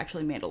 he's not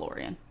actually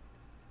Mandalorian.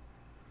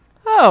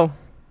 Oh.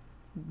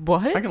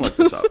 What? I can look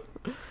this up.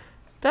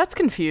 That's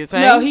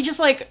confusing. No, he just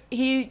like,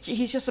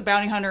 he's just a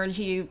bounty hunter and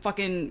he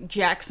fucking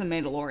jacks some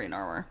Mandalorian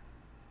armor.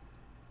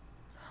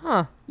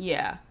 Huh.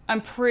 Yeah,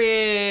 I'm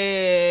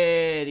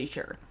pretty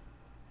sure.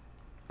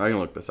 I can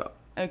look this up.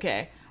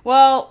 Okay.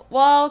 Well,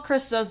 while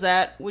Chris does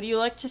that, would you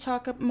like to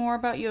talk more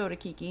about Yoda,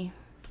 Kiki?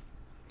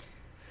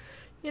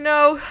 You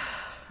know,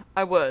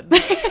 I would.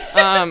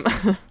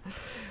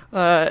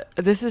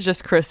 This is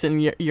just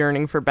Kristen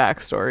yearning for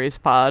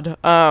backstories pod.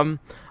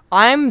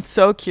 I'm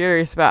so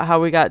curious about how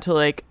we got to,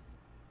 like,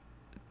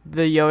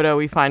 the Yoda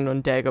we find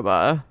on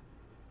Dagobah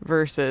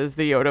versus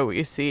the Yoda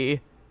we see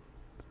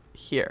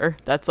here.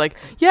 That's like,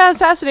 yeah,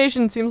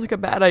 assassination seems like a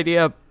bad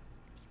idea,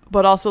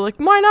 but also, like,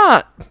 why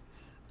not?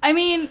 I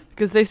mean...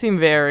 Because they seem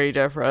very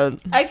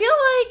different. I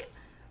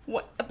feel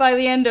like by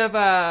the end of,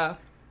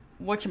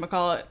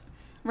 whatchamacallit,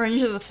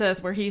 Revenge of the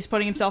Sith, where he's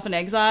putting himself in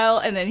exile,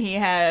 and then he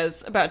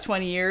has about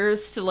 20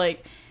 years to,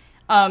 like,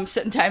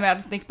 sit in time out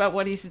and think about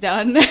what he's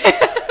done.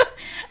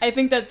 I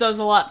think that does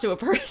a lot to a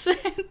person.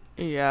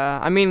 Yeah,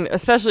 I mean,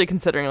 especially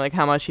considering, like,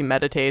 how much he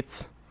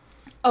meditates.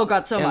 Oh,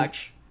 God, so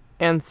much.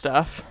 And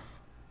stuff.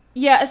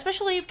 Yeah,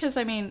 especially because,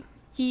 I mean,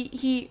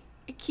 he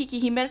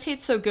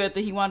meditates so good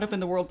that he wound up in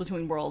the world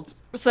between worlds.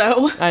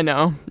 So. I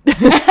know.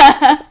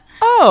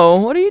 Oh,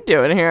 what are you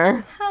doing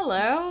here?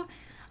 Hello.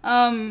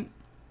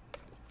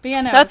 But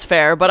yeah, no. That's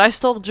fair, but I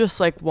still just,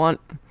 like, want...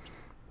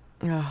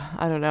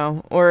 I don't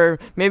know. Or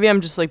maybe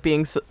I'm just, like,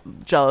 being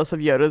jealous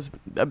of Yoda's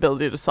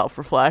ability to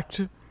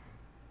self-reflect.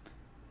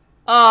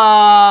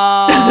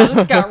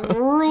 This got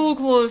real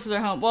close to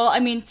home. Well, I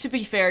mean, to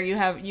be fair, you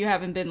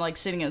haven't been, like,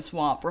 sitting in a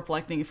swamp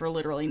reflecting for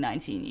literally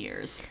 19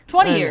 years.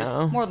 20 years.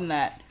 More than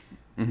that.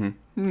 Mm-hmm.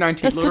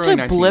 19, that's such a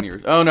 19 blip.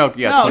 Years. Oh, no,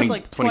 yeah, no, 20, it's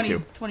like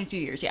 22. 22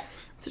 years, yeah.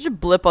 Such a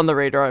blip on the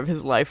radar of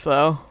his life,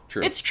 though.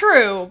 True. It's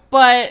true,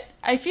 but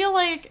I feel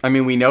like... I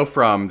mean, we know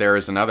there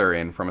is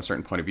another from a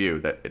certain point of view,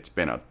 that it's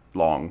been a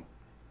long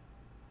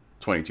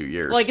 22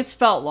 years. Like, it's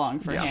felt long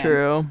for him.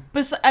 True.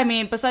 I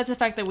mean, besides the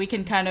fact that we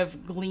can kind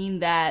of glean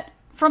that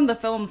from the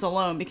films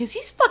alone, because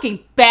he's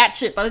fucking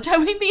batshit by the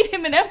time we meet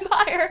him in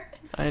Empire.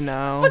 I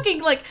know.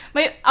 Fucking, like,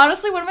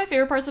 honestly, one of my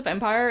favorite parts of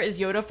Empire is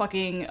Yoda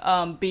fucking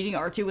beating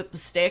R2 with the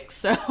stick,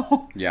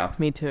 so... Yeah.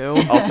 Me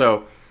too.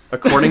 Also,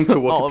 according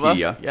to All of us.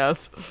 Wikipedia,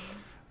 Yes.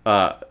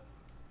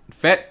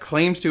 Fett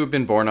claims to have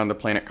been born on the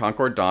planet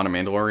Concord Dawn, a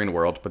Mandalorian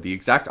world, but the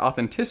exact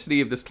authenticity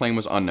of this claim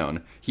was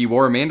unknown. He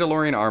wore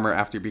Mandalorian armor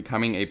after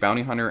becoming a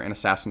bounty hunter and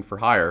assassin for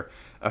hire,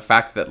 a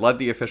fact that led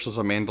the officials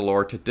of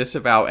Mandalore to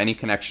disavow any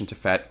connection to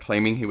Fett,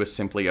 claiming he was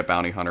simply a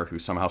bounty hunter who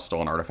somehow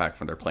stole an artifact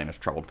from their planet's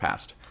troubled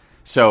past.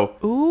 So,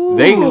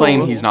 they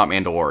claim he's not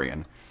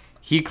Mandalorian.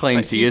 He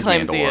claims he is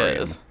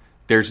Mandalorian.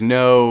 There's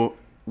no...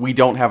 We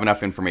don't have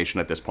enough information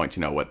at this point to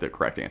know what the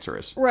correct answer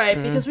is.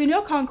 Right, because we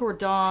know Concord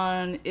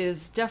Dawn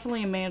is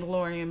definitely a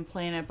Mandalorian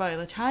planet by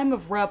the time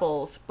of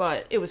Rebels,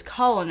 but it was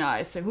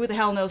colonized, so who the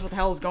hell knows what the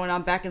hell was going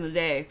on back in the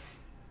day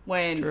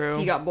when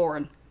he got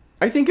born.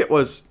 I think it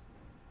was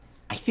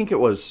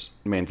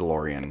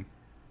Mandalorian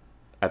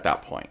at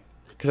that point.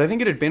 Because I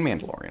think it had been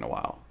Mandalorian a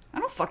while. I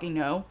don't fucking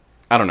know.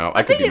 I don't know.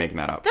 I could be making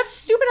that up. That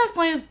stupid-ass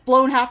planet is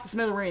blown half to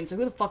smithereens, so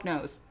who the fuck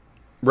knows?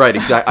 Right,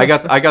 exactly.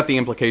 I got the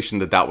implication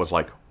that was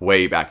like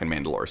way back in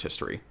Mandalore's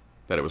history,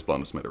 that it was blown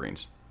to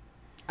smithereens.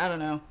 I don't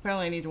know.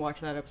 Apparently I need to watch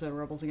that episode of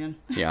Rebels again.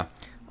 Yeah.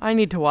 I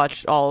need to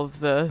watch all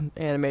of the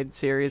animated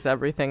series,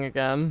 everything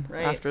again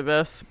after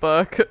this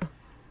book.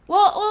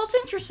 Well, it's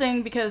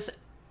interesting because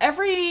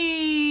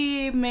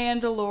every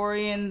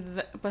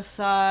Mandalorian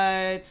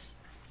besides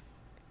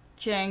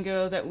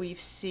Jango that we've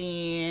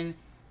seen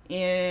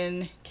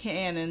in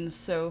canon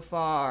so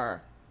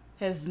far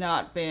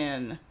hasn't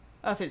been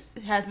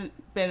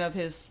of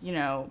his, you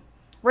know,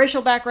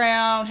 racial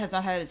background, has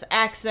not had his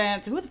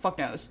accent, so who the fuck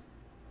knows?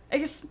 I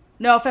guess,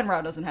 no, Fenn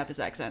Rau doesn't have his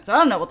accent, so I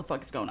don't know what the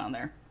fuck is going on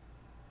there.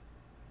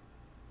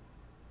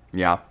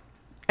 Yeah.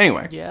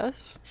 Anyway.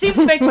 Yes.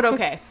 Seems fake, but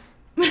okay.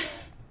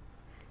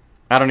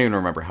 I don't even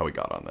remember how we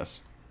got on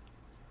this.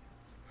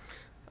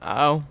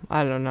 Oh,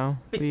 I don't know.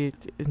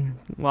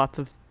 Lots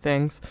of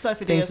things.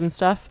 Things and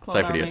stuff.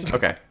 Siphidius.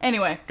 Okay.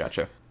 Anyway.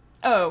 Gotcha.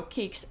 Oh,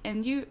 Keeks,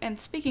 and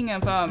speaking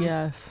of,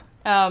 yes.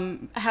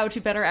 How to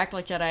better act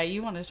like Jedi,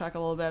 you wanted to talk a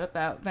little bit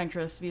about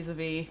Ventress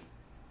vis-a-vis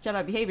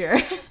Jedi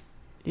behavior.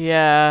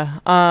 Yeah.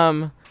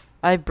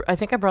 I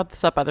think I brought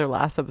this up either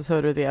last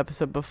episode or the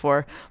episode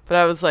before, but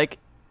I was like,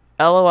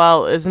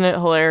 LOL, isn't it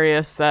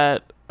hilarious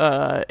that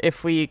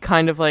if we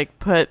kind of like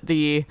put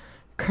the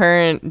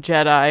current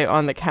Jedi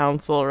on the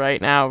council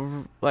right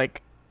now,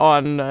 like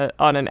on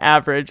an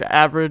average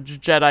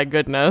Jedi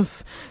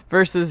goodness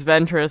versus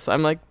Ventress,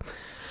 I'm like,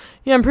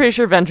 yeah, I'm pretty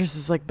sure Ventress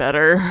is like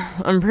better.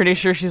 I'm pretty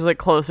sure she's like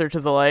closer to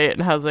the light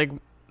and has like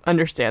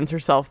understands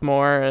herself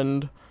more,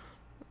 and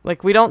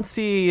like we don't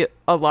see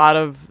a lot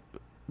of.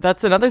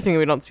 That's another thing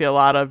we don't see a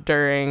lot of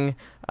during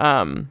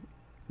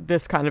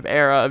this kind of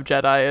era of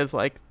Jedi is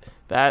like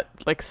that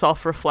like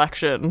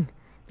self-reflection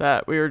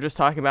that we were just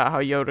talking about,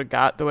 how Yoda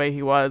got the way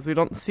he was. We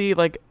don't see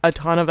like a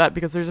ton of that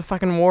because there's a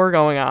fucking war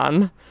going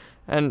on,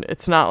 and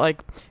it's not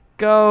like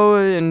go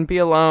and be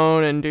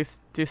alone and do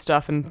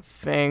stuff and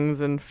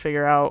things and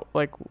figure out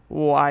like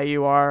why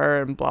you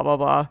are and blah blah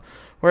blah.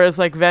 Whereas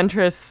like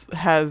Ventress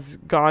has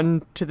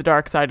gone to the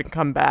dark side and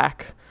come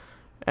back,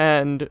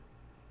 and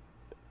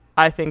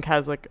I think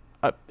has like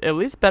at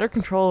least better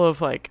control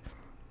of like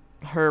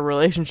her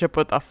relationship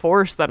with the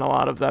Force than a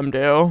lot of them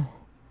do,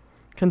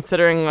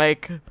 considering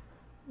like,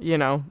 you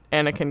know,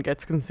 Anakin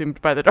gets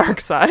consumed by the dark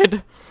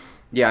side.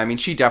 Yeah, I mean,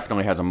 she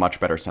definitely has a much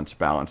better sense of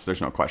balance.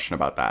 There's no question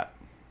about that.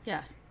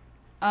 Yeah.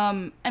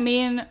 I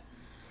mean,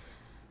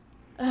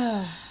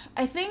 I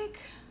think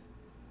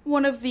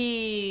one of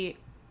the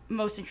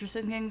most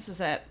interesting things is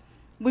that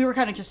we were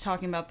kind of just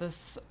talking about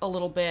this a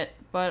little bit,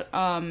 but,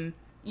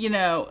 you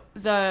know,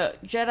 the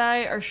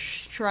Jedi are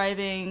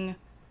striving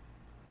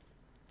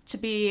to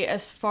be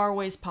as far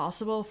away as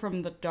possible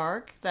from the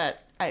dark.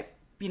 That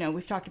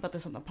we've talked about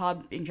this on the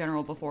pod in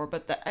general before,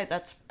 but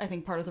that's, I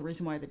think, part of the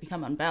reason why they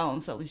become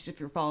unbalanced, at least if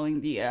you're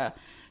following the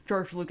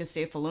George Lucas,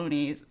 Dave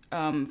Filoni's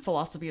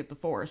philosophy of the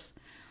Force.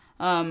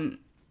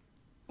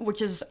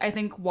 Which is, I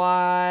think,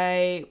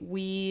 why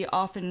we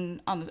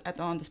often,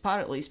 on this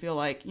pod at least, feel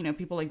like, you know,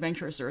 people like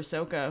Ventress or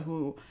Ahsoka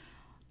who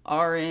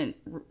aren't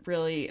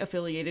really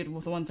affiliated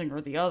with one thing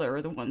or the other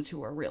are the ones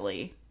who are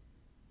really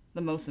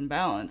the most in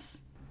balance.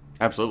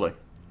 Absolutely.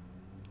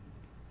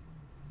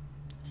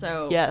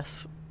 So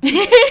yes.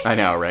 I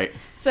know, right?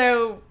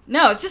 So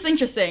no, it's just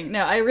interesting.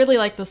 No, I really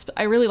like this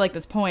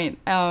point,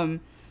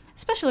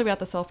 especially about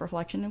the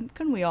self-reflection.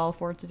 Couldn't we all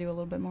afford to do a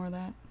little bit more of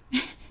that?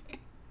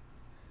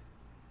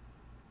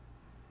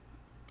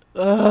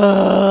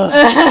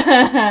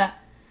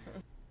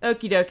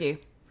 Okie dokie.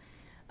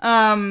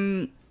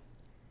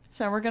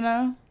 So we're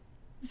gonna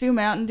zoom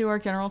out and do our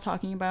general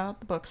talking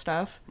about the book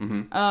stuff.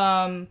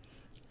 Mm-hmm.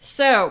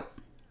 So,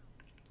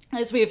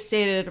 as we have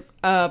stated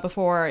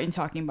before in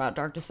talking about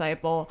Dark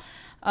Disciple,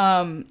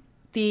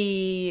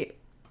 the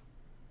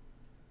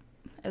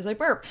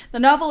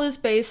novel is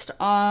based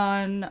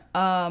on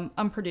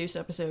unproduced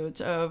episodes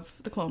of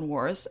the Clone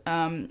Wars,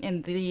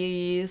 and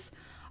these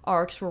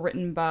arcs were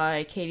written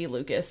by Katie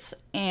Lucas.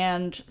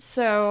 And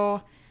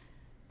so,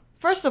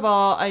 first of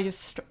all, I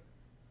just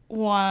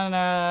want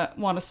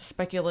us to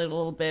speculate a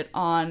little bit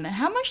on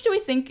how much do we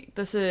think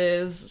this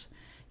is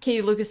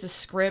Katie Lucas's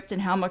script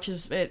and how much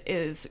of it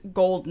is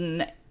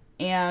Golden,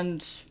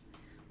 and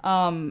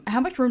how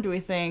much room do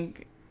we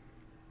think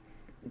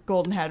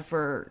Golden had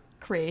for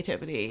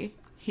creativity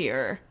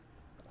here?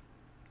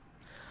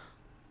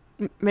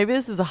 Maybe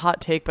this is a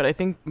hot take, but I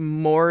think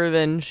more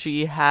than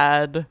she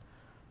had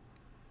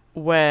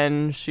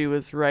when she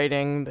was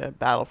writing the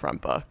Battlefront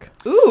book.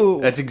 Ooh,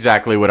 That's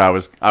exactly what I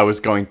was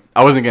going.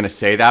 I wasn't going to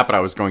say that, but I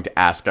was going to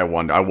ask. I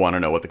want to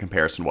know what the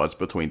comparison was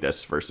between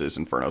this versus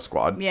Inferno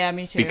Squad. yeah,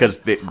 me too. Because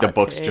the Hot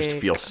books just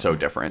take. feel so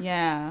different.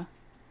 yeah,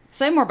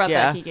 say more about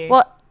that, Kiki.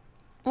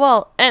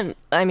 Well, and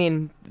I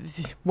mean,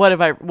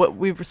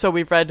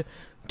 we've read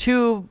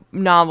 2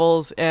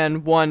 novels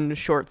and 1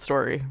 short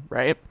story,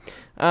 right?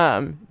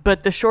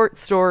 But the short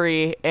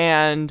story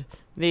and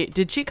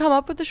did she come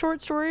up with the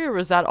short story, or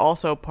was that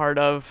also part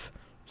of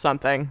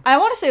something? I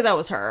want to say that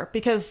was her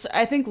because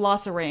I think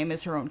Lassa Rame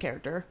is her own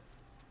character.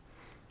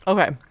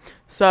 Okay,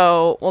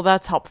 so well,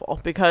 that's helpful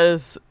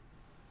because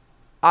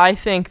I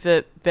think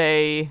that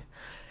I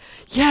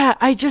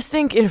just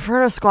think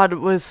Inferno Squad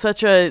was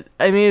it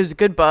was a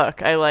good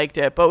book. I liked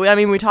it. But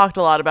we talked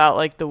a lot about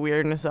like the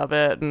weirdness of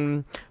it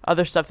and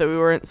other stuff that we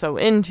weren't so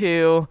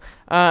into.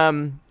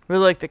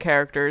 Really liked the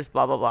characters,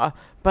 blah, blah, blah.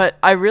 But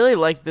I really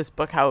liked this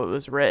book, how it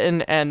was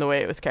written and the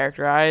way it was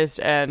characterized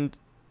and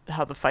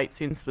how the fight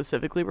scenes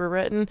specifically were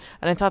written.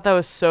 And I thought that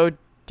was so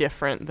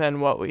different than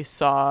what we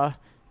saw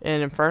in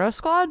Inferno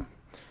Squad.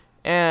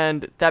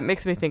 And that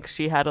makes me think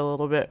she had a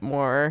little bit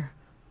more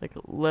like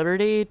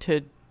liberty to...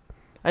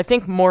 I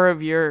think more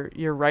of your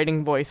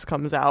writing voice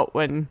comes out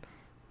when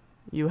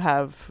you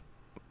have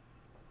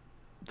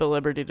the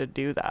liberty to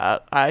do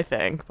that, I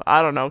think.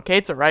 I don't know.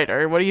 Kate's a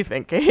writer. What do you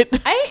think, Kate?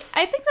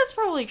 I think that's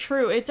probably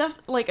true.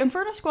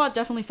 Inferno Squad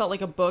definitely felt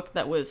like a book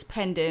that was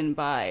penned in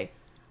by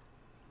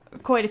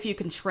quite a few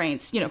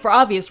constraints, for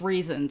obvious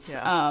reasons.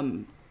 Yeah.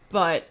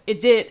 But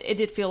it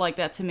did feel like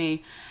that to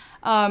me.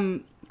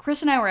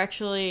 Chris and I were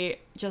actually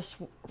just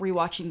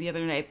rewatching the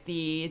other night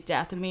the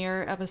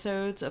Dathomir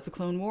episodes of the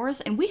Clone Wars,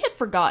 and we had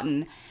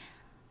forgotten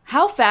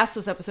how fast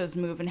those episodes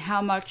move and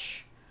how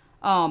much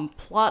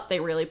plot they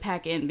really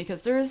pack in,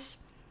 because there's,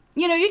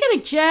 you get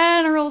a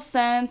general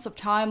sense of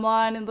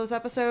timeline in those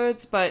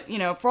episodes, but,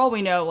 for all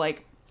we know,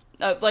 like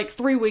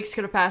 3 weeks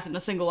could have passed in a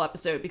single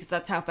episode because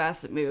that's how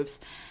fast it moves.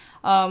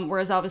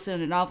 Whereas obviously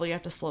in a novel you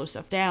have to slow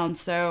stuff down.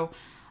 So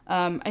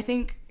I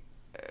think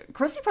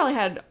Christy probably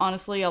had,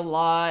 honestly, a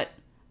lot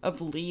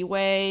of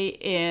leeway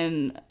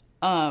in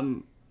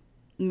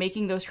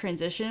making those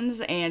transitions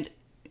and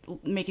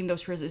making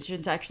those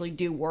transitions actually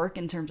do work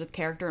in terms of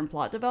character and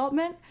plot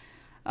development,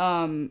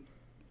 to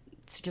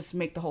just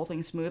make the whole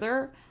thing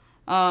smoother.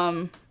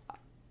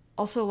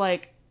 Also,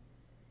 like,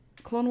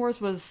 Clone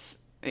Wars was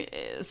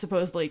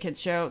supposedly a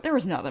kid's show. There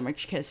was not that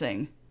much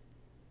kissing,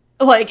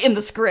 like, in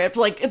the script.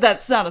 Like,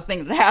 that's not a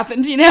thing that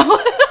happened,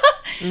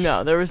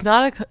 No, there was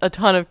not a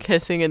ton of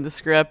kissing in the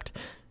script,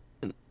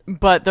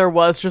 but there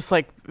was just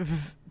like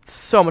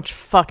so much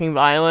fucking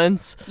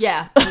violence.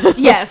 Yeah.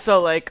 Yes.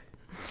 So like,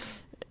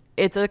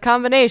 it's a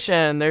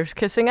combination. There's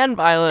kissing and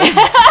violence.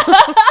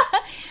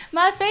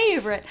 My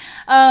favorite.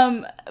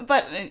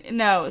 But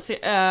no,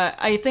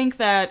 I think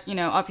that,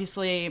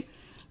 obviously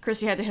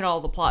Christy had to hit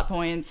all the plot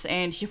points,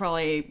 and she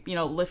probably,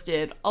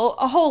 lifted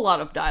a whole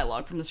lot of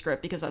dialogue from the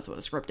script because that's what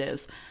a script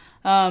is.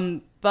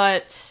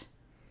 But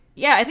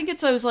yeah, I think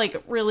it's those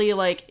like really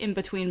like in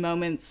between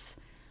moments.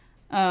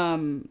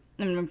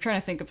 And I'm trying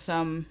to think of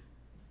some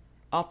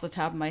off the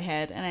top of my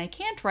head, and I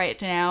can't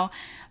right now.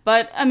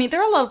 But I mean,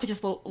 there are a lot of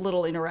just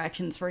little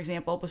interactions, for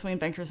example, between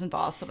Ventress and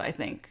Voss that I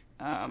think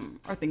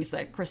are things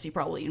that Christy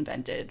probably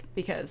invented,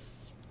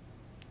 because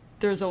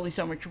there's only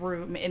so much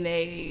room in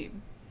a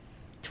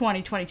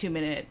 22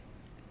 minute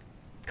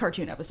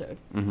cartoon episode.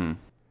 Mm-hmm.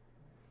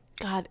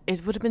 God,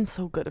 it would have been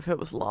so good if it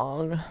was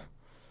long.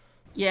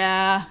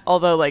 Yeah.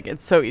 Although, like,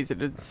 it's so easy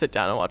to sit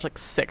down and watch, like,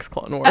 6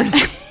 Clone Wars.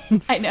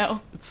 I know.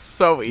 It's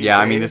so easy. Yeah,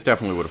 I mean, this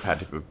definitely would have had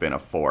to have been a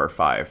 4 or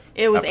 5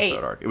 It was episode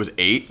 8. arc. It was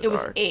 8? It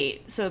was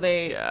 8. So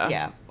they,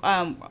 Yeah.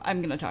 I'm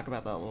going to talk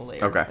about that a little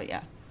later. Okay. But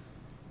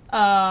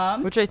yeah.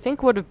 Which I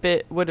think would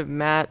have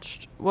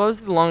matched... What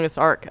was the longest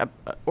arc?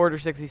 Order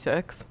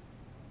 66?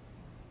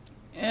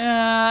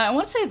 I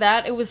want to say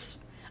that was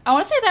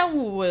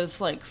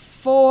like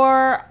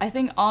 4. I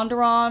think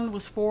Onderon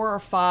was 4 or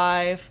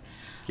 5.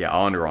 Yeah,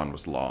 Onderon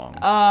was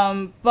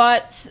long.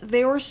 But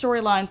they were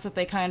storylines that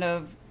they kind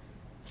of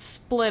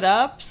split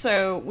up.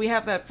 So we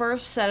have that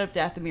first set of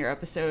Dathomir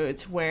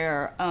episodes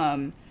where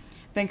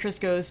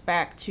Ventress goes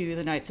back to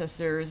the Night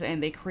Sisters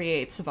and they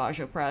create Savage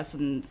Press,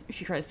 and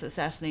she tries to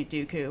assassinate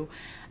Dooku.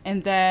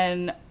 And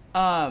then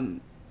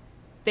the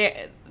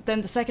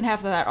second half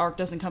of that arc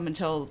doesn't come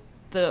until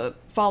the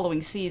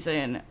following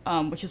season,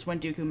 which is when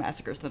Dooku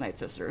massacres the Night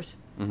Sisters.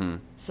 Mm-hmm.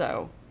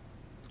 So,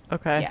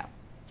 Okay. yeah.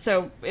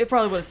 So it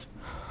probably would have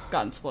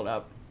gotten split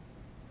up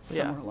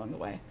somewhere Yeah. along the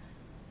way.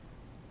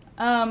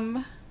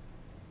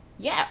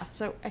 Yeah.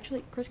 So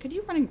actually, Chris, could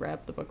you run and grab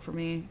the book for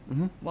me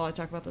while I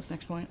talk about this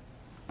next point?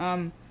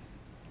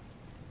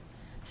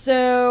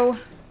 So,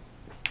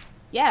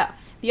 yeah.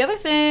 The other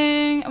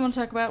thing I want to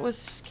talk about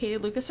was Katie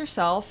Lucas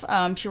herself.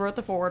 She wrote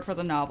the foreword for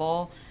the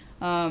novel.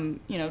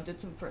 Did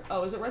some...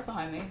 is it right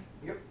behind me?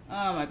 Yep.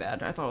 Oh, my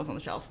bad. I thought it was on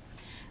the shelf.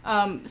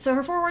 So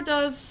her foreword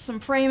does some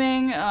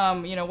framing,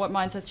 what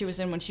mindset she was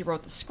in when she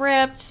wrote the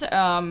script,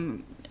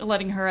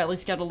 letting her at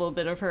least get a little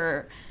bit of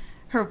her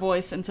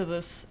voice into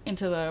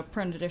the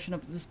print edition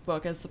of this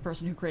book as the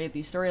person who created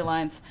these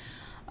storylines.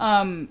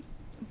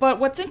 But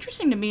what's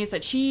interesting to me is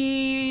that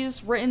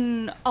she's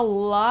written a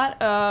lot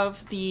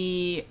of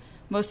the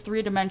most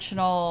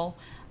three-dimensional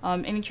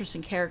and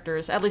interesting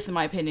characters, at least in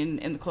my opinion,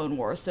 in the Clone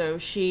Wars. So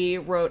she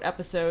wrote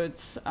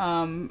episodes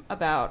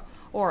about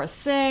Aurra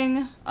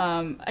Sing.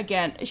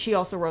 Again, she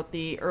also wrote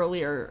the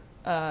earlier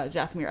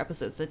Dathomir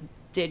episodes that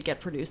did get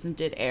produced and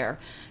did air.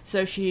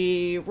 So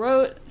she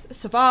wrote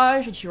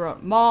Savage, and she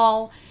wrote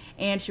Maul,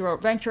 and she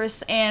wrote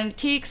Ventress. And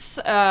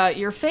Keeks,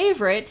 your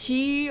favorite,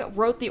 she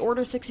wrote the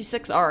Order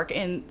 66 arc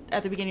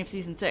at the beginning of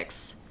season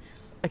 6.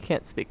 I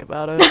can't speak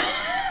about it.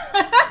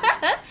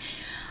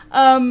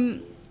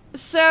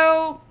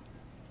 So,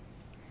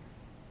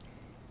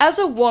 as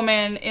a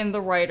woman in the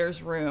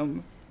writer's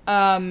room,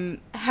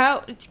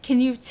 how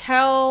can you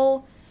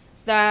tell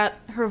that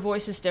her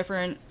voice is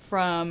different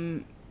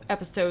from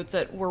episodes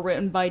that were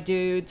written by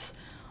dudes?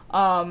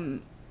 How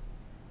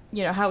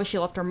has she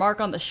left her mark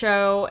on the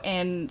show?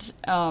 And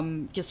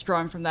just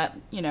drawing from that,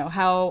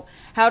 how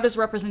does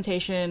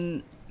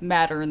representation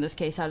matter in this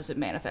case? How does it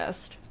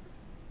manifest?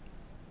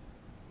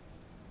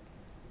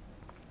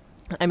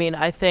 I mean,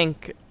 I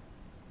think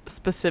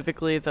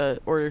specifically the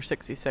Order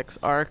 66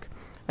 arc,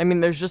 I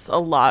mean, there's just a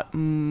lot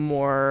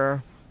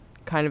more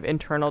kind of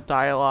internal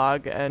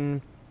dialogue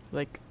and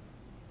like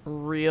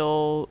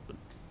real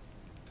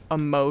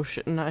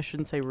emotion. I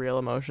shouldn't say real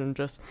emotion,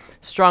 just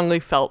strongly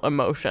felt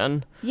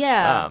emotion.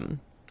 Yeah.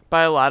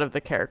 By a lot of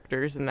the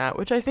characters in that,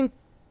 which I think,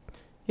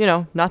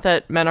 not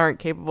that men aren't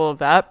capable of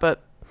that,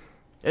 but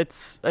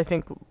it's, I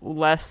think,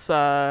 less,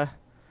 how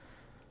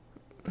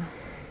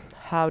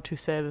to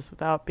say this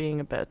without being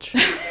a bitch.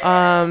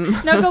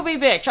 No, go be a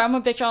bitch. I'm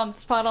a bitch on the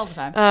spot all the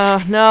time.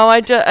 No,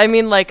 I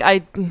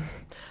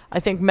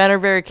think men are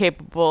very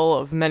capable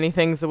of many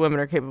things that women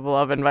are capable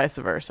of and vice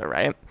versa,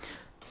 right?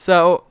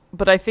 So,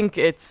 but I think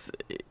it's,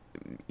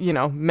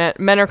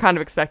 men are kind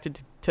of expected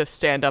to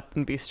stand up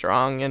and be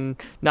strong and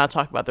not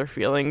talk about their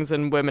feelings,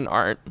 and women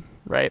aren't,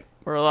 right?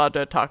 We're allowed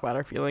to talk about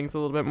our feelings a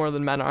little bit more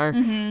than men are.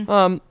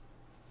 Mm-hmm.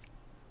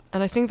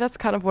 And I think that's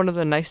kind of one of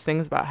the nice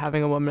things about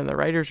having a woman in the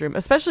writer's room,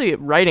 especially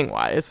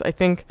writing-wise. I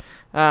think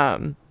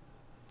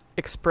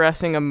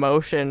expressing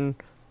emotion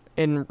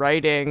in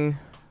writing,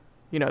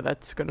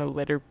 that's going to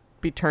later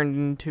be turned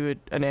into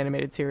an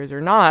animated series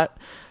or not,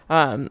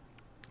 I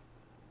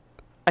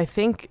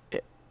think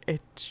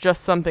it's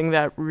just something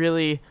that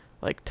really,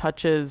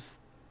 touches,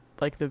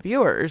 the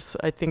viewers.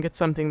 I think it's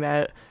something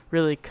that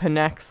really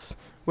connects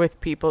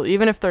with people,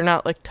 even if they're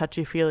not,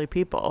 touchy-feely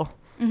people.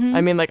 Mm-hmm. I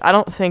mean, I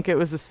don't think it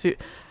was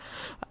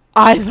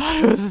I thought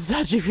it was a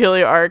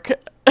touchy-feely arc,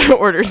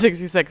 Order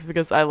 66,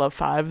 because I love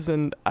Fives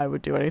and I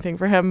would do anything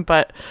for him,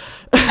 but...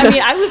 I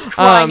mean, I was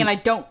crying and I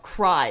don't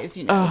cry,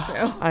 so...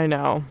 I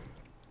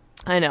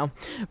know.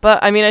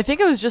 But, I mean, I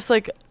think it was just,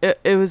 it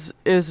was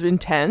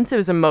intense. It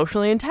was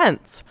emotionally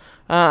intense.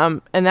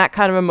 And that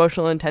kind of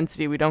emotional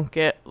intensity, we don't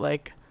get,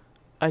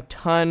 a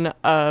ton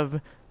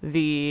of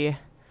the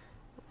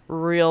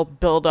real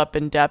build up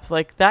in depth,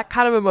 that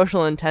kind of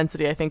emotional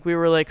intensity. I think we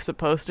were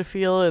supposed to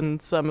feel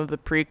in some of the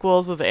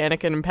prequels with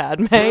Anakin and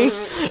Padme,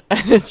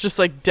 and it's just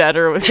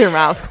deader with your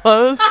mouth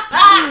closed.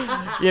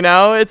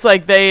 It's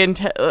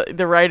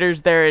the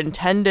writers there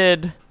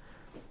intended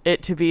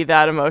it to be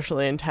that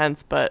emotionally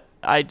intense, but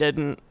I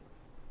didn't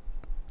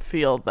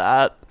feel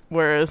that.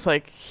 Whereas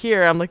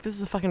here, I'm this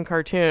is a fucking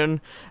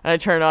cartoon, and I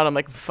turn on,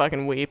 I'm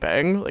fucking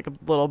weeping like a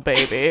little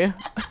baby.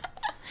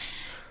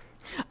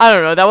 I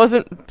don't know. That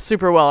wasn't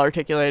super well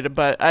articulated,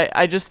 but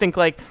I just think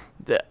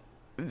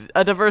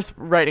a diverse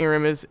writing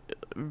room is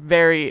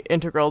very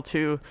integral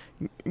to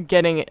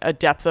getting a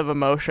depth of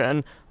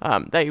emotion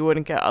that you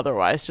wouldn't get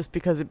otherwise, just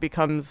because it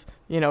becomes,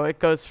 it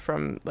goes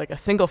from a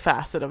single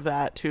facet of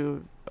that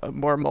to a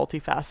more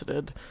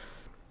multifaceted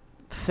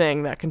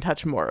thing that can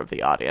touch more of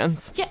the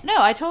audience. Yeah, no,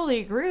 I totally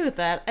agree with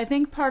that. I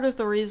think part of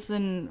the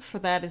reason for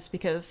that is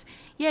because,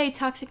 yay,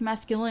 toxic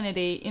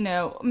masculinity,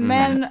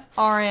 men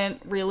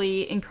aren't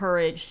really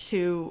encouraged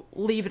to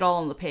leave it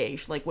all on the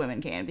page like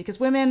women can,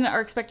 because women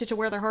are expected to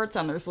wear their hearts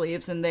on their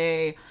sleeves, and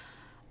they,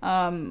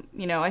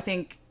 I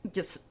think,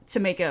 just to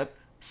make a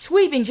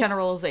sweeping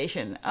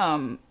generalization,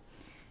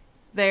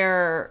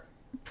 they're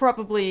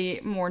probably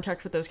more in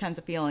touch with those kinds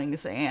of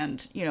feelings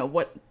and,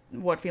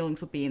 what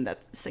feelings would be in that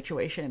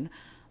situation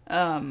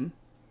than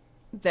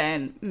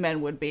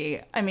men would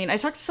be. I mean, I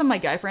talked to some of my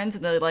guy friends,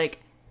 and they're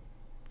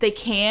they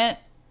can't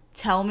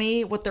tell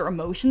me what their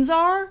emotions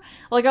are.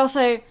 I'll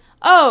say,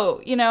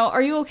 oh,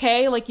 are you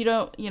okay? You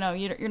don't,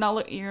 you're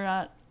not,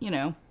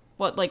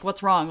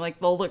 what's wrong? Like,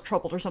 they'll look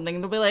troubled or something,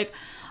 and they'll be like,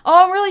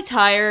 oh, I'm really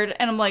tired.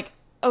 And I'm like,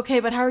 okay,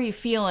 but how are you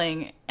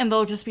feeling? And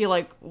they'll just be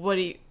like,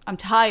 I'm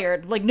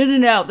tired. Like,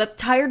 no, that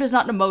tired is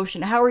not an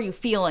emotion. How are you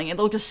feeling? And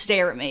they'll just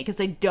stare at me because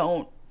they just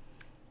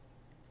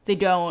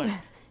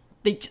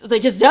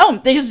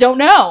don't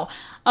know.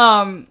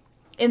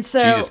 And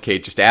so Jesus,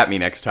 Kate, just at me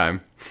next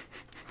time.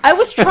 I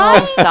was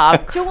trying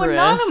Stop, to Chris.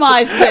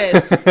 anonymize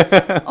this.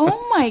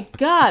 Oh my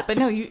god! But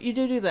no, you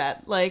do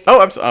that. Like, I'm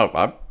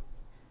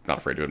not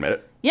afraid to admit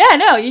it. yeah,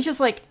 no, you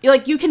just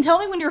you can tell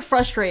me when you're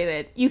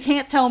frustrated. You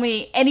can't tell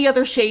me any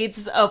other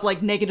shades of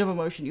like negative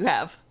emotion you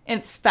have, and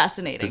it's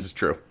fascinating. This is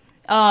true.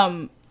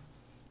 We're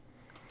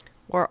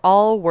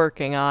all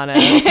working on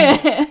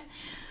it.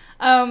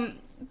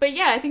 But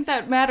yeah, I think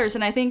that matters,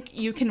 and I think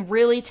you can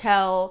really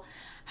tell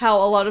how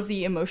a lot of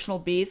the emotional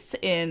beats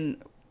in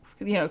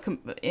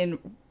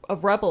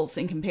of Rebels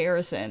in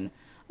comparison,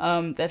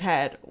 that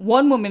had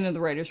one woman in the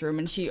writer's room,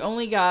 and she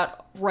only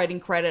got writing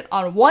credit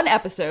on one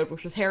episode,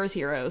 which was Hera's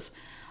Heroes.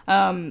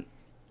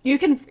 You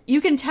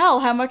can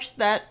tell how much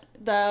that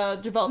the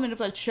development of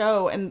that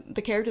show and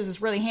the characters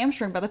is really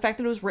hamstrung by the fact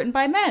that it was written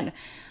by men.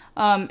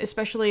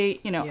 Especially,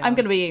 Yeah. I'm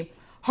going to be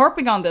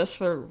harping on this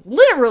for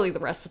literally the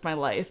rest of my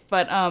life,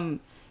 but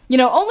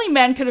only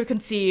men could have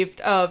conceived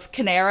of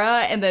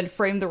Canera and then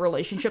framed the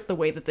relationship the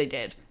way that they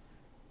did.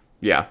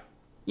 Yeah.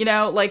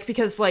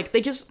 Because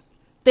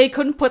they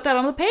couldn't put that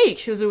on the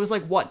page because it was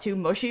too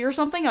mushy or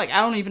something. Like, I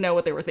don't even know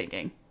what they were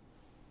thinking.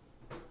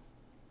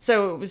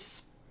 So it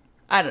was,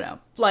 I don't know.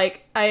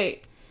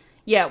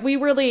 We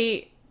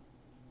really,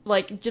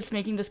 just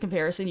making this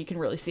comparison, you can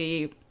really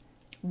see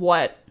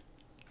what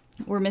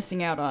we're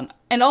missing out on.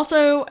 And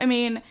also, I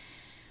mean,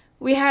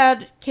 we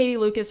had Katie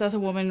Lucas as a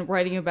woman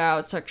writing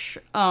about such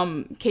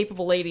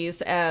capable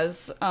ladies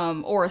as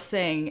Aura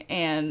Singh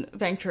and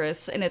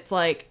Ventress, and it's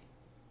like,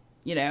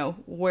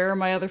 where are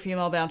my other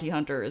female bounty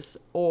hunters?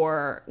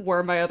 Or where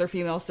are my other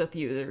female Sith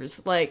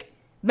users? Like,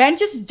 men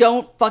just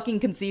don't fucking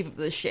conceive of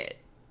this shit.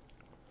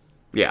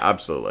 Yeah,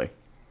 absolutely.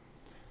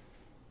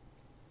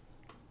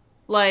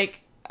 At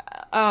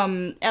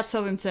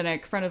Southern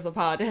Cynic, friend of the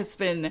pod, has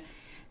been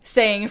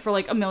saying for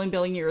a million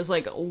billion years,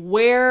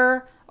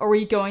 where are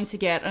we going to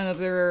get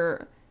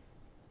another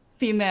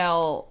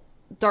female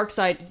dark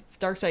side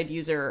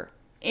user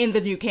in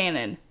the new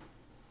canon?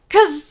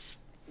 'Cause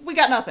we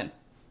got nothing.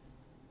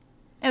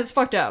 And it's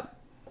fucked up.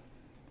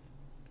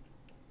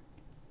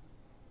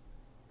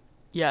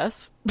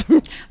 Yes.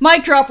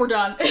 Mic drop, we're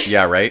done.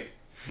 Yeah, right?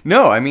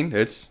 No, I mean,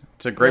 it's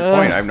a great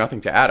point. I have nothing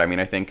to add. I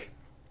mean, I think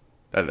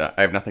that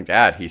I have nothing to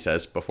add, he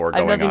says, before I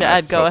have going nothing on to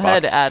his add. Go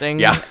ahead, soapbox. adding.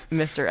 Yeah.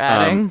 Mr.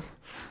 Adding.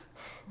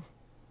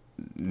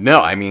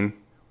 No, I mean,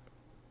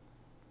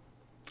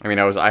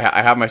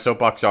 I have my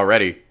soapbox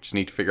already. Just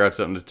need to figure out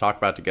something to talk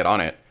about to get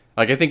on it.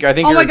 I think Oh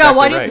you're my god, exactly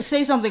why do you right. have to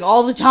say something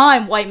all the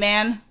time, white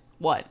man?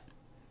 What?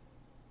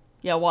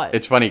 Yeah, what?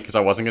 It's funny because I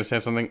wasn't going to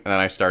say something, and then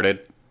I started,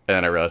 and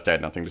then I realized I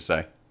had nothing to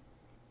say.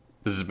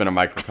 This has been a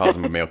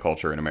microcosm of male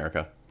culture in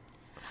America.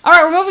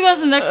 Alright, we're moving on to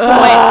the next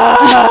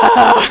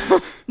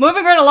point.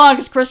 Moving right along,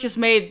 because Chris just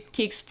made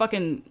Keeks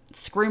fucking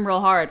scream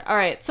real hard.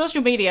 Alright,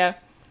 social media.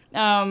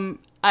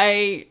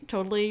 I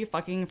totally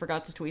fucking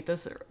forgot to tweet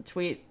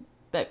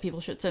that people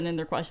should send in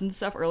their questions and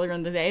stuff earlier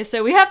in the day.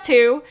 So we have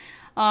two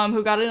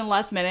who got it in the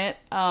last minute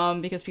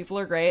because people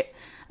are great.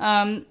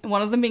 One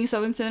of them being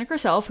Southern Cynic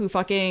herself, who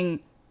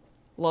fucking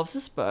loves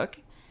this book.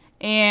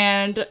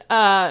 And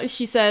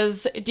she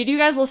says, did you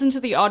guys listen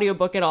to the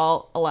audiobook at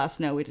all? Alas,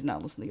 no, we did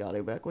not listen to the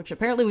audiobook, which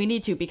apparently we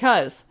need to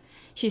because,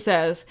 she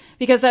says,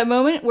 because that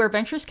moment where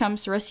Ventress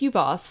comes to rescue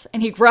Voss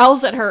and he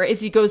growls at her as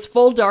he goes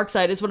full dark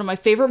side is one of my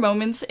favorite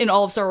moments in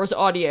all of Star Wars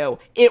audio.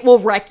 It will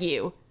wreck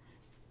you.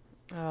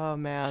 Oh,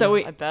 man. So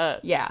I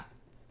bet. Yeah.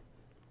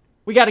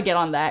 We gotta get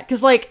on that.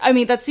 Because,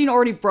 that scene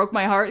already broke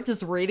my heart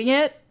just reading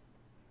it.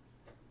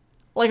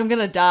 I'm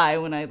gonna die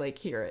when I,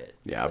 hear it.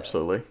 Yeah, So,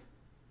 absolutely.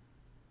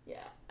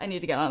 yeah, I need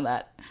to get on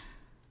that.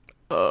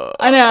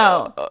 I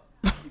know.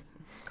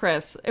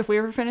 Chris, if we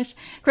ever finish...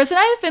 Chris and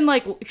I have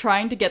been,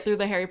 trying to get through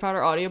the Harry Potter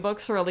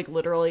audiobooks for,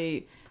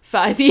 literally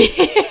 5 years.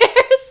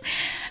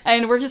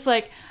 And we're just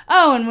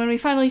and when we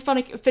finally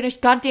finish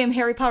goddamn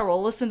Harry Potter,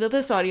 we'll listen to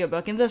this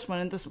audiobook and this one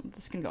and this one.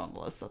 This can go on the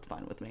list. That's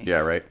fine with me. Yeah,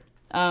 right.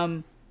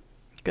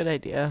 Good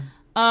idea.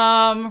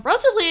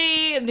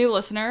 Relatively new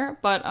listener,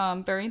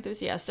 but very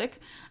enthusiastic.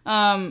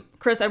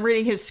 Chris, I'm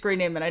reading his screen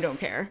name and I don't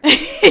care.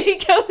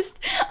 He goes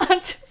on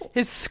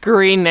His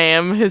screen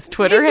name, his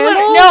Twitter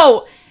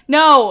handle?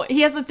 No,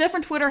 he has a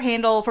different Twitter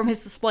handle from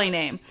his display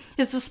name.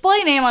 His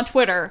display name on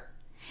Twitter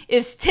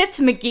is Tits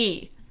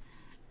McGee.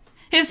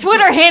 His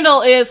Twitter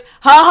handle is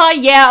haha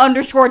yeah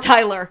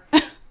 _Tyler.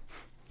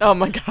 Oh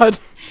my god.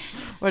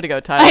 Way to go,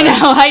 Tyler. I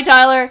know. Hi,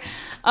 Tyler.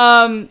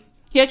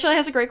 He actually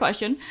has a great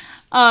question.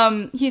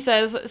 He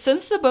says,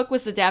 since the book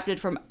was adapted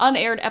from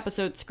unaired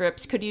episode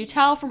scripts, could you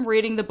tell from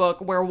reading the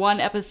book where one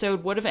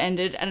episode would have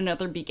ended and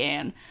another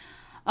began?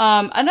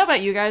 I don't know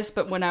about you guys,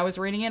 but when I was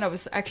reading it, I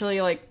was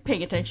actually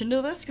paying attention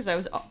to this because I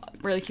was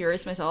really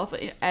curious myself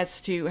as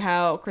to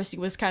how Christy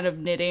was kind of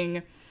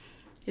knitting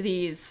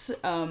these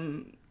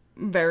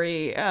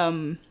very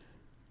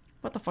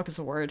what the fuck is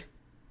the word?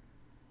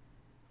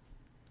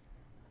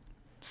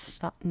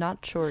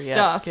 Not sure yet.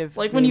 Stuff. Give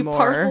like when me you more.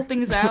 parcel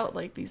things out,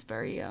 like these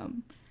very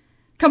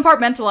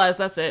compartmentalized,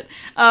 that's it.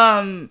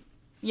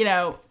 You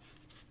know,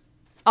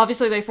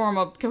 obviously they form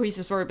a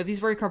cohesive story, but these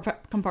very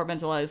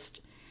compartmentalized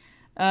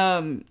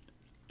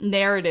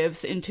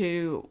narratives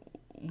into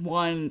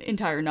one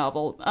entire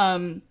novel.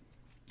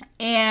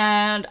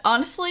 And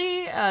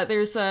honestly,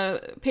 there's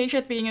a page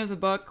at the beginning of the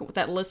book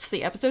that lists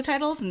the episode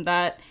titles, and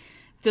that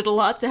did a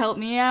lot to help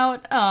me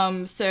out.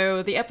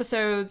 So the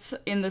episodes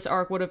in this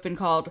arc would have been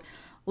called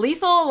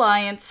Lethal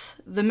Alliance,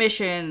 The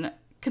Mission,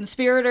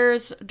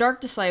 Conspirators,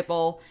 Dark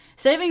Disciple,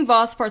 Saving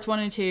Voss Parts 1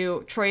 and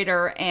 2,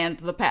 Traitor, and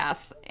The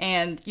Path.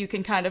 And you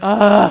can kind of...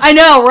 I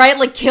know, right?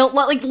 Like,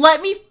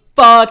 let me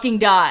fucking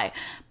die.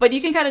 But you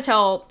can kind of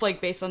tell,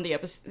 like, based on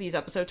these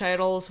episode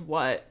titles,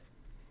 what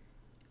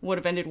would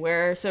have ended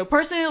where. So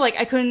personally, like,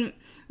 I couldn't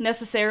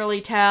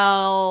necessarily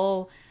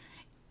tell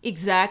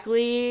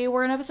exactly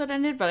where an episode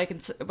ended, but I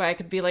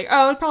could be like,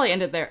 oh, it probably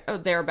ended there,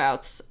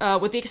 thereabouts.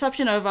 With the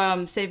exception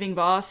of Saving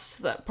Voss,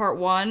 that part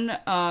 1.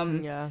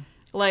 Yeah.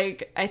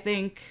 Like, I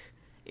think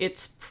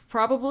it's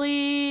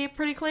probably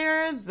pretty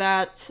clear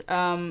that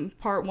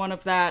part 1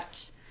 of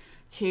that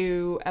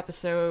 2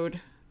 episode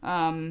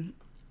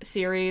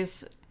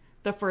series,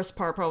 the first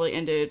part probably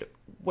ended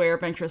where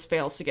Ventress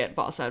fails to get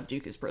Voss out of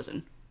Dooku's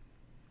prison.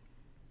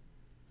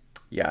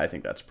 Yeah, I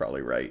think that's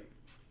probably right.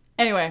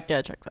 Anyway. Yeah,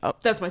 it checks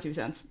out. That's my 2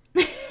 cents.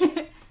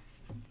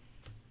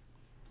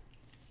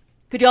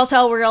 Could y'all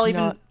tell, were y'all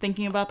even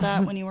thinking about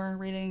that when you were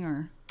reading,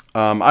 or?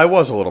 I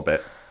was a little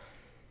bit.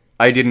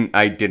 I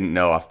didn't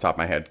know off the top of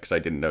my head because I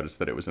didn't notice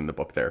that it was in the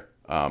book there.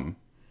 How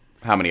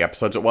many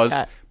episodes it was,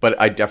 but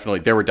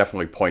there were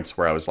definitely points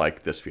where I was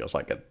like, this feels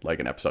like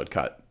an episode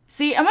cut.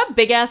 See, I'm a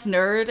big ass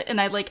nerd,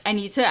 and I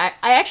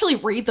actually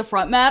read the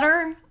front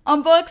matter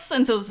on books,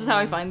 and so this is how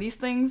I find these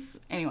things.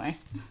 Anyway.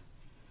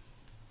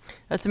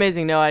 That's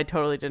amazing. No, I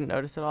totally didn't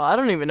notice at all. I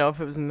don't even know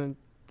if it was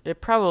it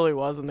probably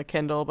was in the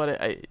Kindle,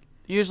 but I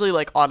usually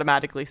like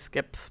automatically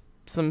skips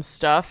some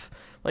stuff.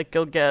 Like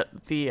you'll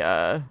get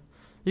the,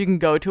 you can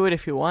go to it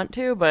if you want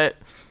to, but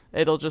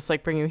it'll just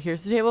like bring you,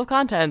 here's the table of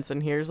contents,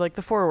 and here's like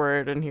the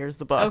foreword, and here's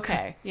the book.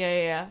 Okay.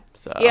 Yeah.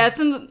 So yeah, it's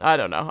in the, I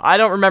don't know. I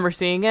don't remember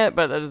seeing it,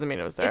 but that doesn't mean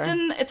it was there.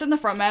 It's in the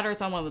front matter.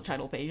 It's on one of the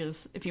title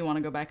pages if you want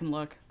to go back and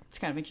look. It's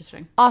kind of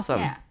interesting.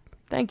 Awesome. Yeah.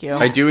 Thank you.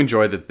 I do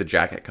enjoy that the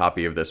jacket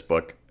copy of this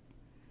book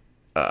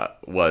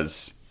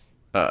was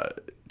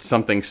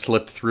something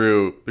slipped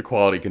through the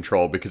quality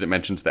control because it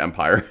mentions the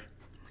Empire.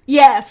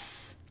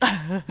 Yes.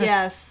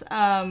 Yes.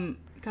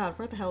 God,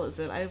 where the hell is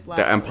it?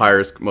 The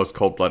Empire's most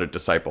cold-blooded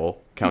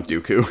disciple, Count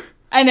Dooku.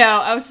 I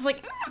know. I was just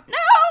like,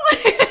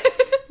 no.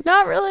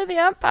 Not really the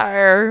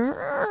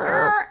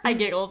Empire. I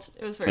giggled.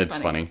 It was very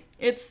funny.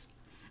 I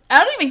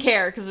don't even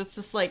care because it's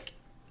just like,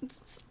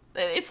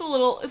 it's a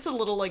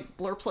little like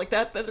blurps like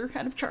that are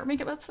kind of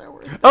charming about Star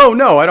Wars. Oh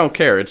no, I don't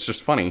care. It's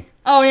just funny.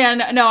 Oh yeah,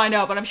 no, I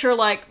know, but I'm sure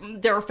like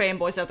there are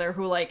fanboys out there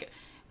who like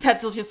had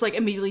to just like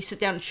immediately sit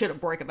down and shit a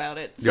brick about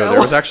it. So. Yeah, there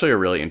was actually a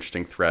really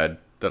interesting thread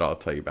that I'll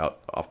tell you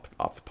about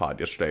off the pod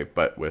yesterday,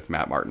 but with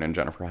Matt Martin and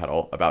Jennifer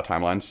Heddle about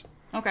timelines.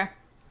 Okay.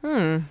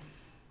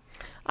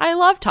 I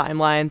love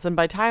timelines, and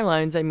by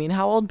timelines I mean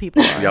how old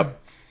people are. Yep.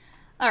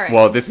 All right.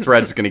 Well, this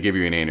thread's going to give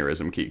you an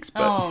aneurysm, Keeks.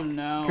 But oh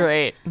no.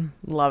 Great.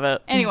 Love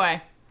it.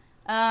 Anyway,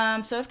 so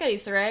I've got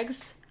Easter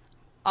eggs.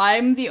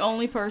 I'm the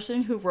only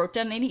person who wrote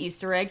down any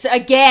Easter eggs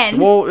again.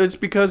 Well, it's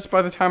because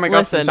by the time I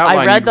got to this outline,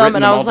 I read you'd them written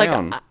and I was like,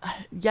 down.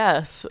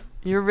 yes,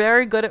 you're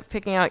very good at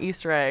picking out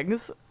Easter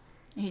eggs.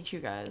 I hate you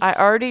guys. I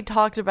already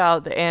talked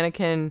about the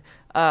Anakin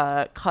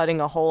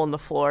cutting a hole in the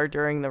floor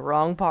during the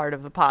wrong part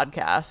of the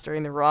podcast,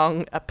 during the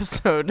wrong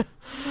episode.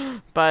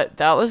 But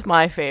that was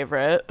my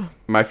favorite.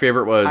 My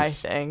favorite was, I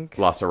think,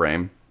 Lassa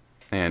Rhaim,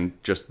 and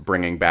just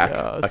bringing back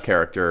a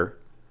character.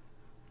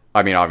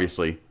 I mean,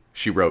 obviously,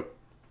 she wrote,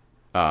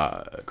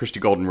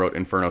 Christy Golden wrote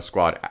Inferno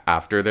Squad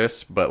after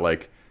this, but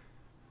like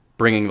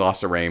bringing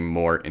Lassa Rhaim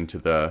more into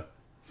the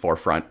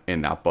forefront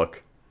in that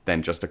book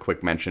than just a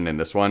quick mention in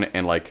this one.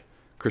 And like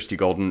Christy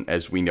Golden,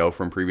 as we know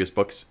from previous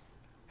books,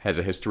 has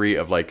a history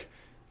of like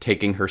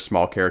taking her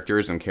small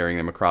characters and carrying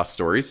them across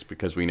stories,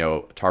 because we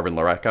know Tarvin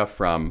Loreka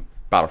from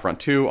Battlefront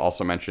 2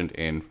 also mentioned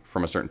in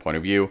From a Certain Point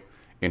of View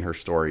in her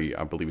story.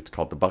 I believe it's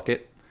called The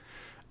Bucket.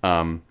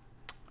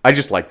 I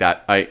just like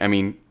that. I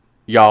mean,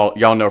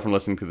 y'all know from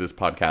listening to this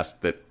podcast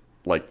that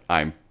like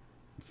I'm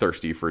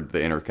thirsty for the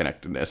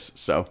interconnectedness.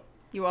 So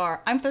you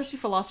are. I'm thirsty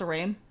for Lassa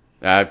Rhaim.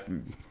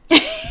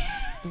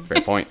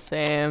 Fair point.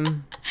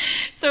 Same.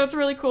 So it's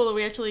really cool that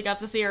we actually got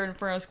to see her in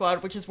Inferno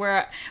Squad, which is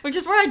where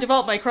I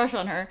developed my crush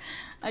on her.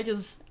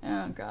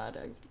 Oh god,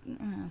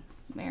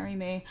 marry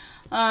me.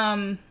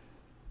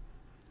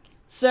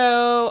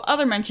 So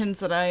other mentions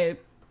that I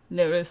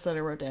noticed that I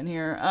wrote down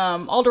here.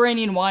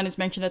 Alderaanian 1 is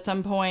mentioned at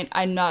some point.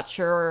 I'm not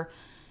sure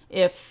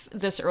if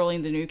this early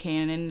in the new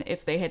canon,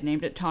 if they had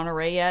named it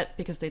Tanaray yet,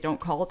 because they don't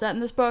call it that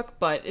in this book,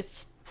 but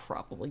it's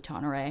probably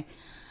Tanaray.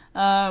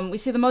 We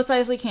see the Mos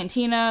Eisley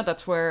Cantina.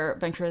 That's where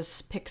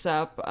Ventress picks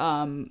up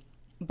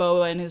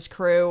Boa and his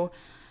crew,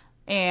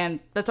 and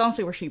that's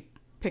honestly where she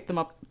picked them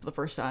up the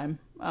first time.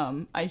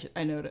 I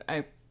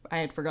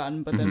had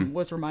forgotten, but then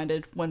was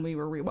reminded when we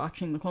were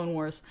rewatching the Clone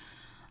Wars.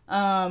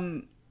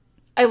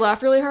 I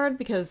laughed really hard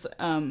because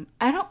I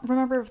don't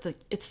remember if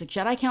it's the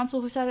Jedi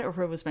Council who said it or if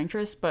it was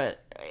Ventress,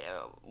 but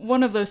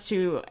one of those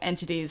two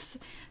entities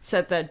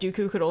said that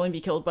Dooku could only be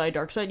killed by a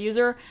dark-side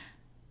user.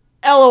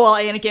 LOL,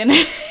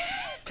 Anakin.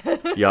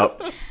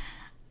 Yup.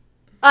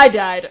 I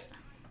died.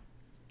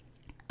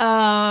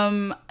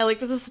 I like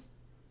that this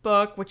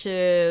book, which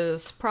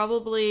is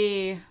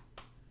probably...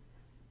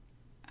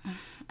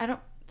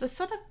 Does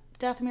Son of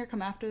Dathomir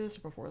come after this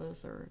or before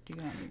this, or do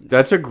you not even know?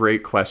 That's a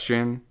great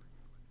question,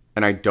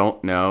 and I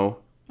don't know.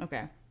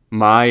 Okay.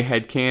 My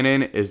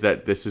headcanon is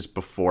that this is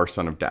before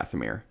Son of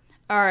Dathomir.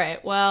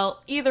 Alright,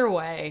 well, either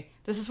way,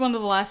 this is one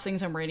of the last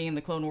things I'm reading in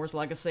the Clone Wars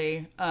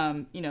Legacy.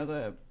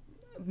 The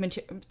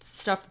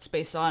stuff that's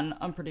based on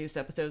unproduced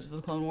episodes of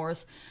the Clone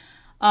Wars.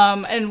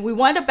 And we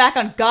wind up back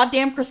on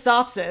goddamn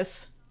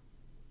Christophsis.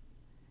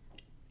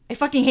 I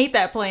fucking hate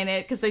that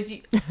planet, because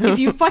if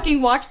you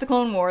fucking watch the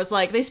Clone Wars,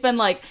 like, they spend,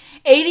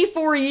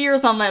 84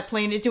 years on that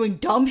planet doing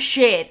dumb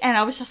shit, and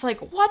I was just like,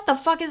 what the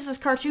fuck is this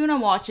cartoon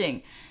I'm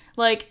watching?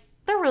 Like,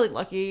 they're really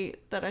lucky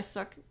that I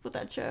stuck with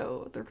that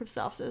show through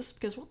Christophsis,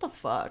 because what the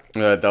fuck?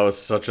 That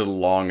was such a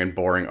long and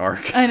boring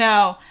arc. I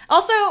know.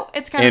 Also,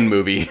 it's kind of... And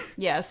movie.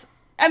 Yes.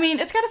 I mean,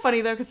 it's kind of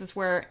funny, though, because it's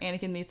where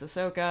Anakin meets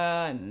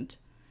Ahsoka, and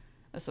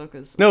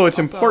Ahsoka's... No, it's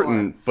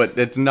important, but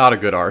it's not a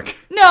good arc.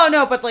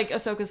 No, but,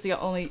 Ahsoka's the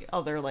only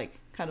other,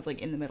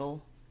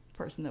 in-the-middle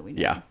person that we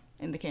know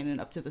in the canon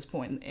up to this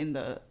point in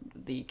the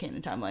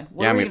canon timeline.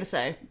 What are we going to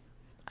say?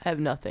 I have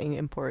nothing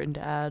important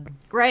to add.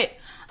 Great.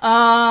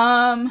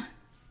 I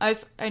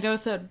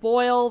noticed that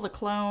Boyle, the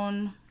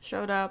clone,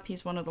 showed up.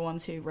 He's one of the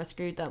ones who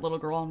rescued that little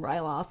girl on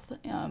Ryloth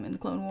in the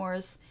Clone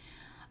Wars.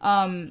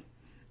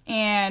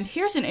 And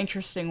here's an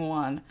interesting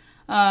one.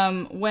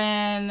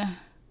 When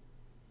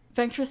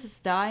Ventress is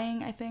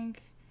dying, I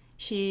think,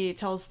 she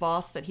tells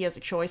Voss that he has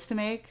a choice to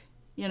make,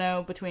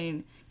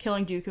 between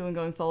killing Dooku and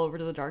going full over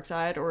to the dark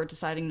side or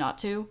deciding not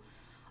to.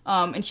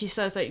 And she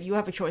says that you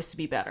have a choice to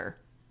be better.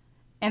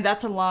 And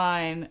that's a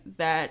line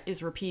that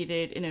is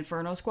repeated in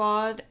Inferno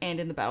Squad and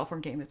in the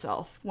Battlefront game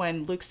itself.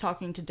 When Luke's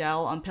talking to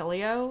Del on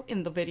Pelio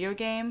in the video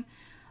game,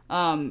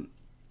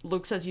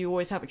 Luke says you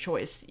always have a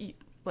choice.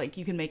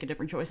 You can make a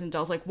different choice. And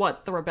Del's like,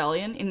 what, the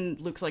rebellion?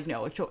 And Luke's like,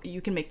 no,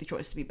 you can make the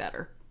choice to be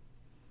better.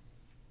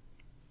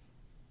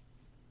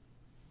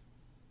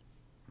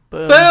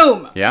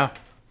 Boom! Yeah.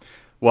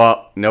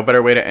 Well, no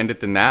better way to end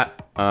it than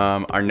that.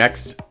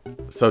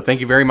 So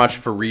thank you very much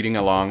for reading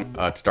along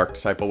to Dark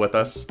Disciple with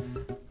us.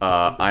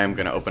 I am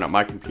going to open up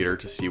my computer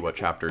to see what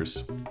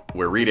chapters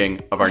we're reading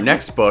of our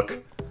next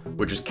book,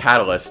 which is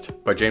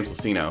Catalyst by James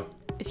Luceno.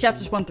 It's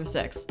chapters 1 through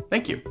 6.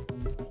 Thank you.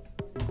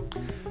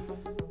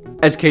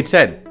 As Kate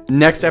said,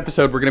 next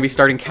episode we're going to be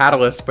starting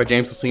Catalyst by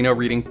James Luceno,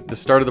 reading the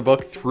start of the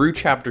book through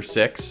chapter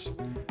 6.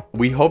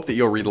 We hope that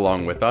you'll read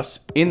along with us.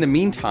 In the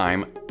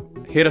meantime,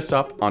 hit us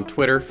up on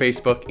Twitter,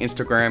 Facebook,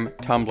 Instagram,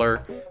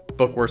 Tumblr,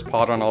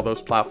 BookWarsPod on all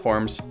those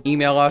platforms.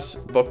 Email us,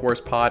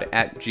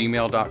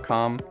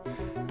 bookwarspod@gmail.com.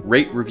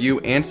 Rate,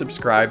 review, and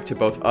subscribe to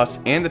both us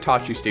and the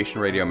Tachi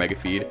Station Radio mega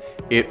feed.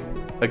 It,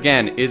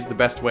 again, is the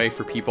best way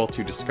for people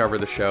to discover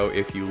the show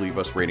if you leave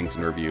us ratings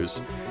and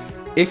reviews.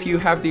 If you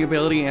have the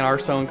ability and are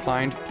so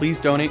inclined, please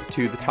donate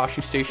to the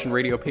Tachi Station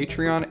Radio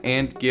Patreon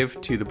and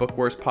give to the Book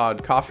Wars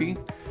Pod Coffee.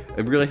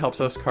 It really helps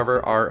us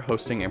cover our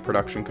hosting and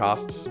production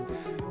costs.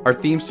 Our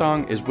theme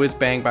song is Whiz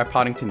Bang by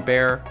Poddington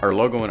Bear. Our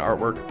logo and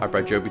artwork are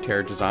by Joe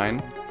Butera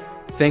Design.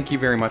 Thank you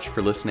very much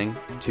for listening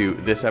to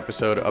this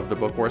episode of the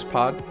Book Wars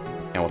Pod,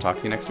 and we'll talk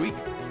to you next week.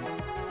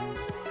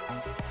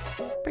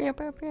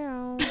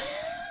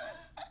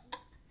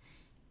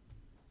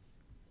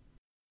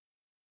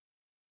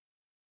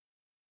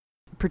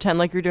 Pretend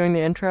like you're doing the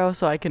intro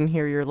so I can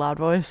hear your loud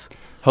voice.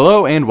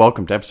 Hello and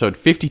welcome to episode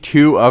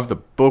 52 of the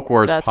Book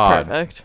Wars Pod. That's perfect.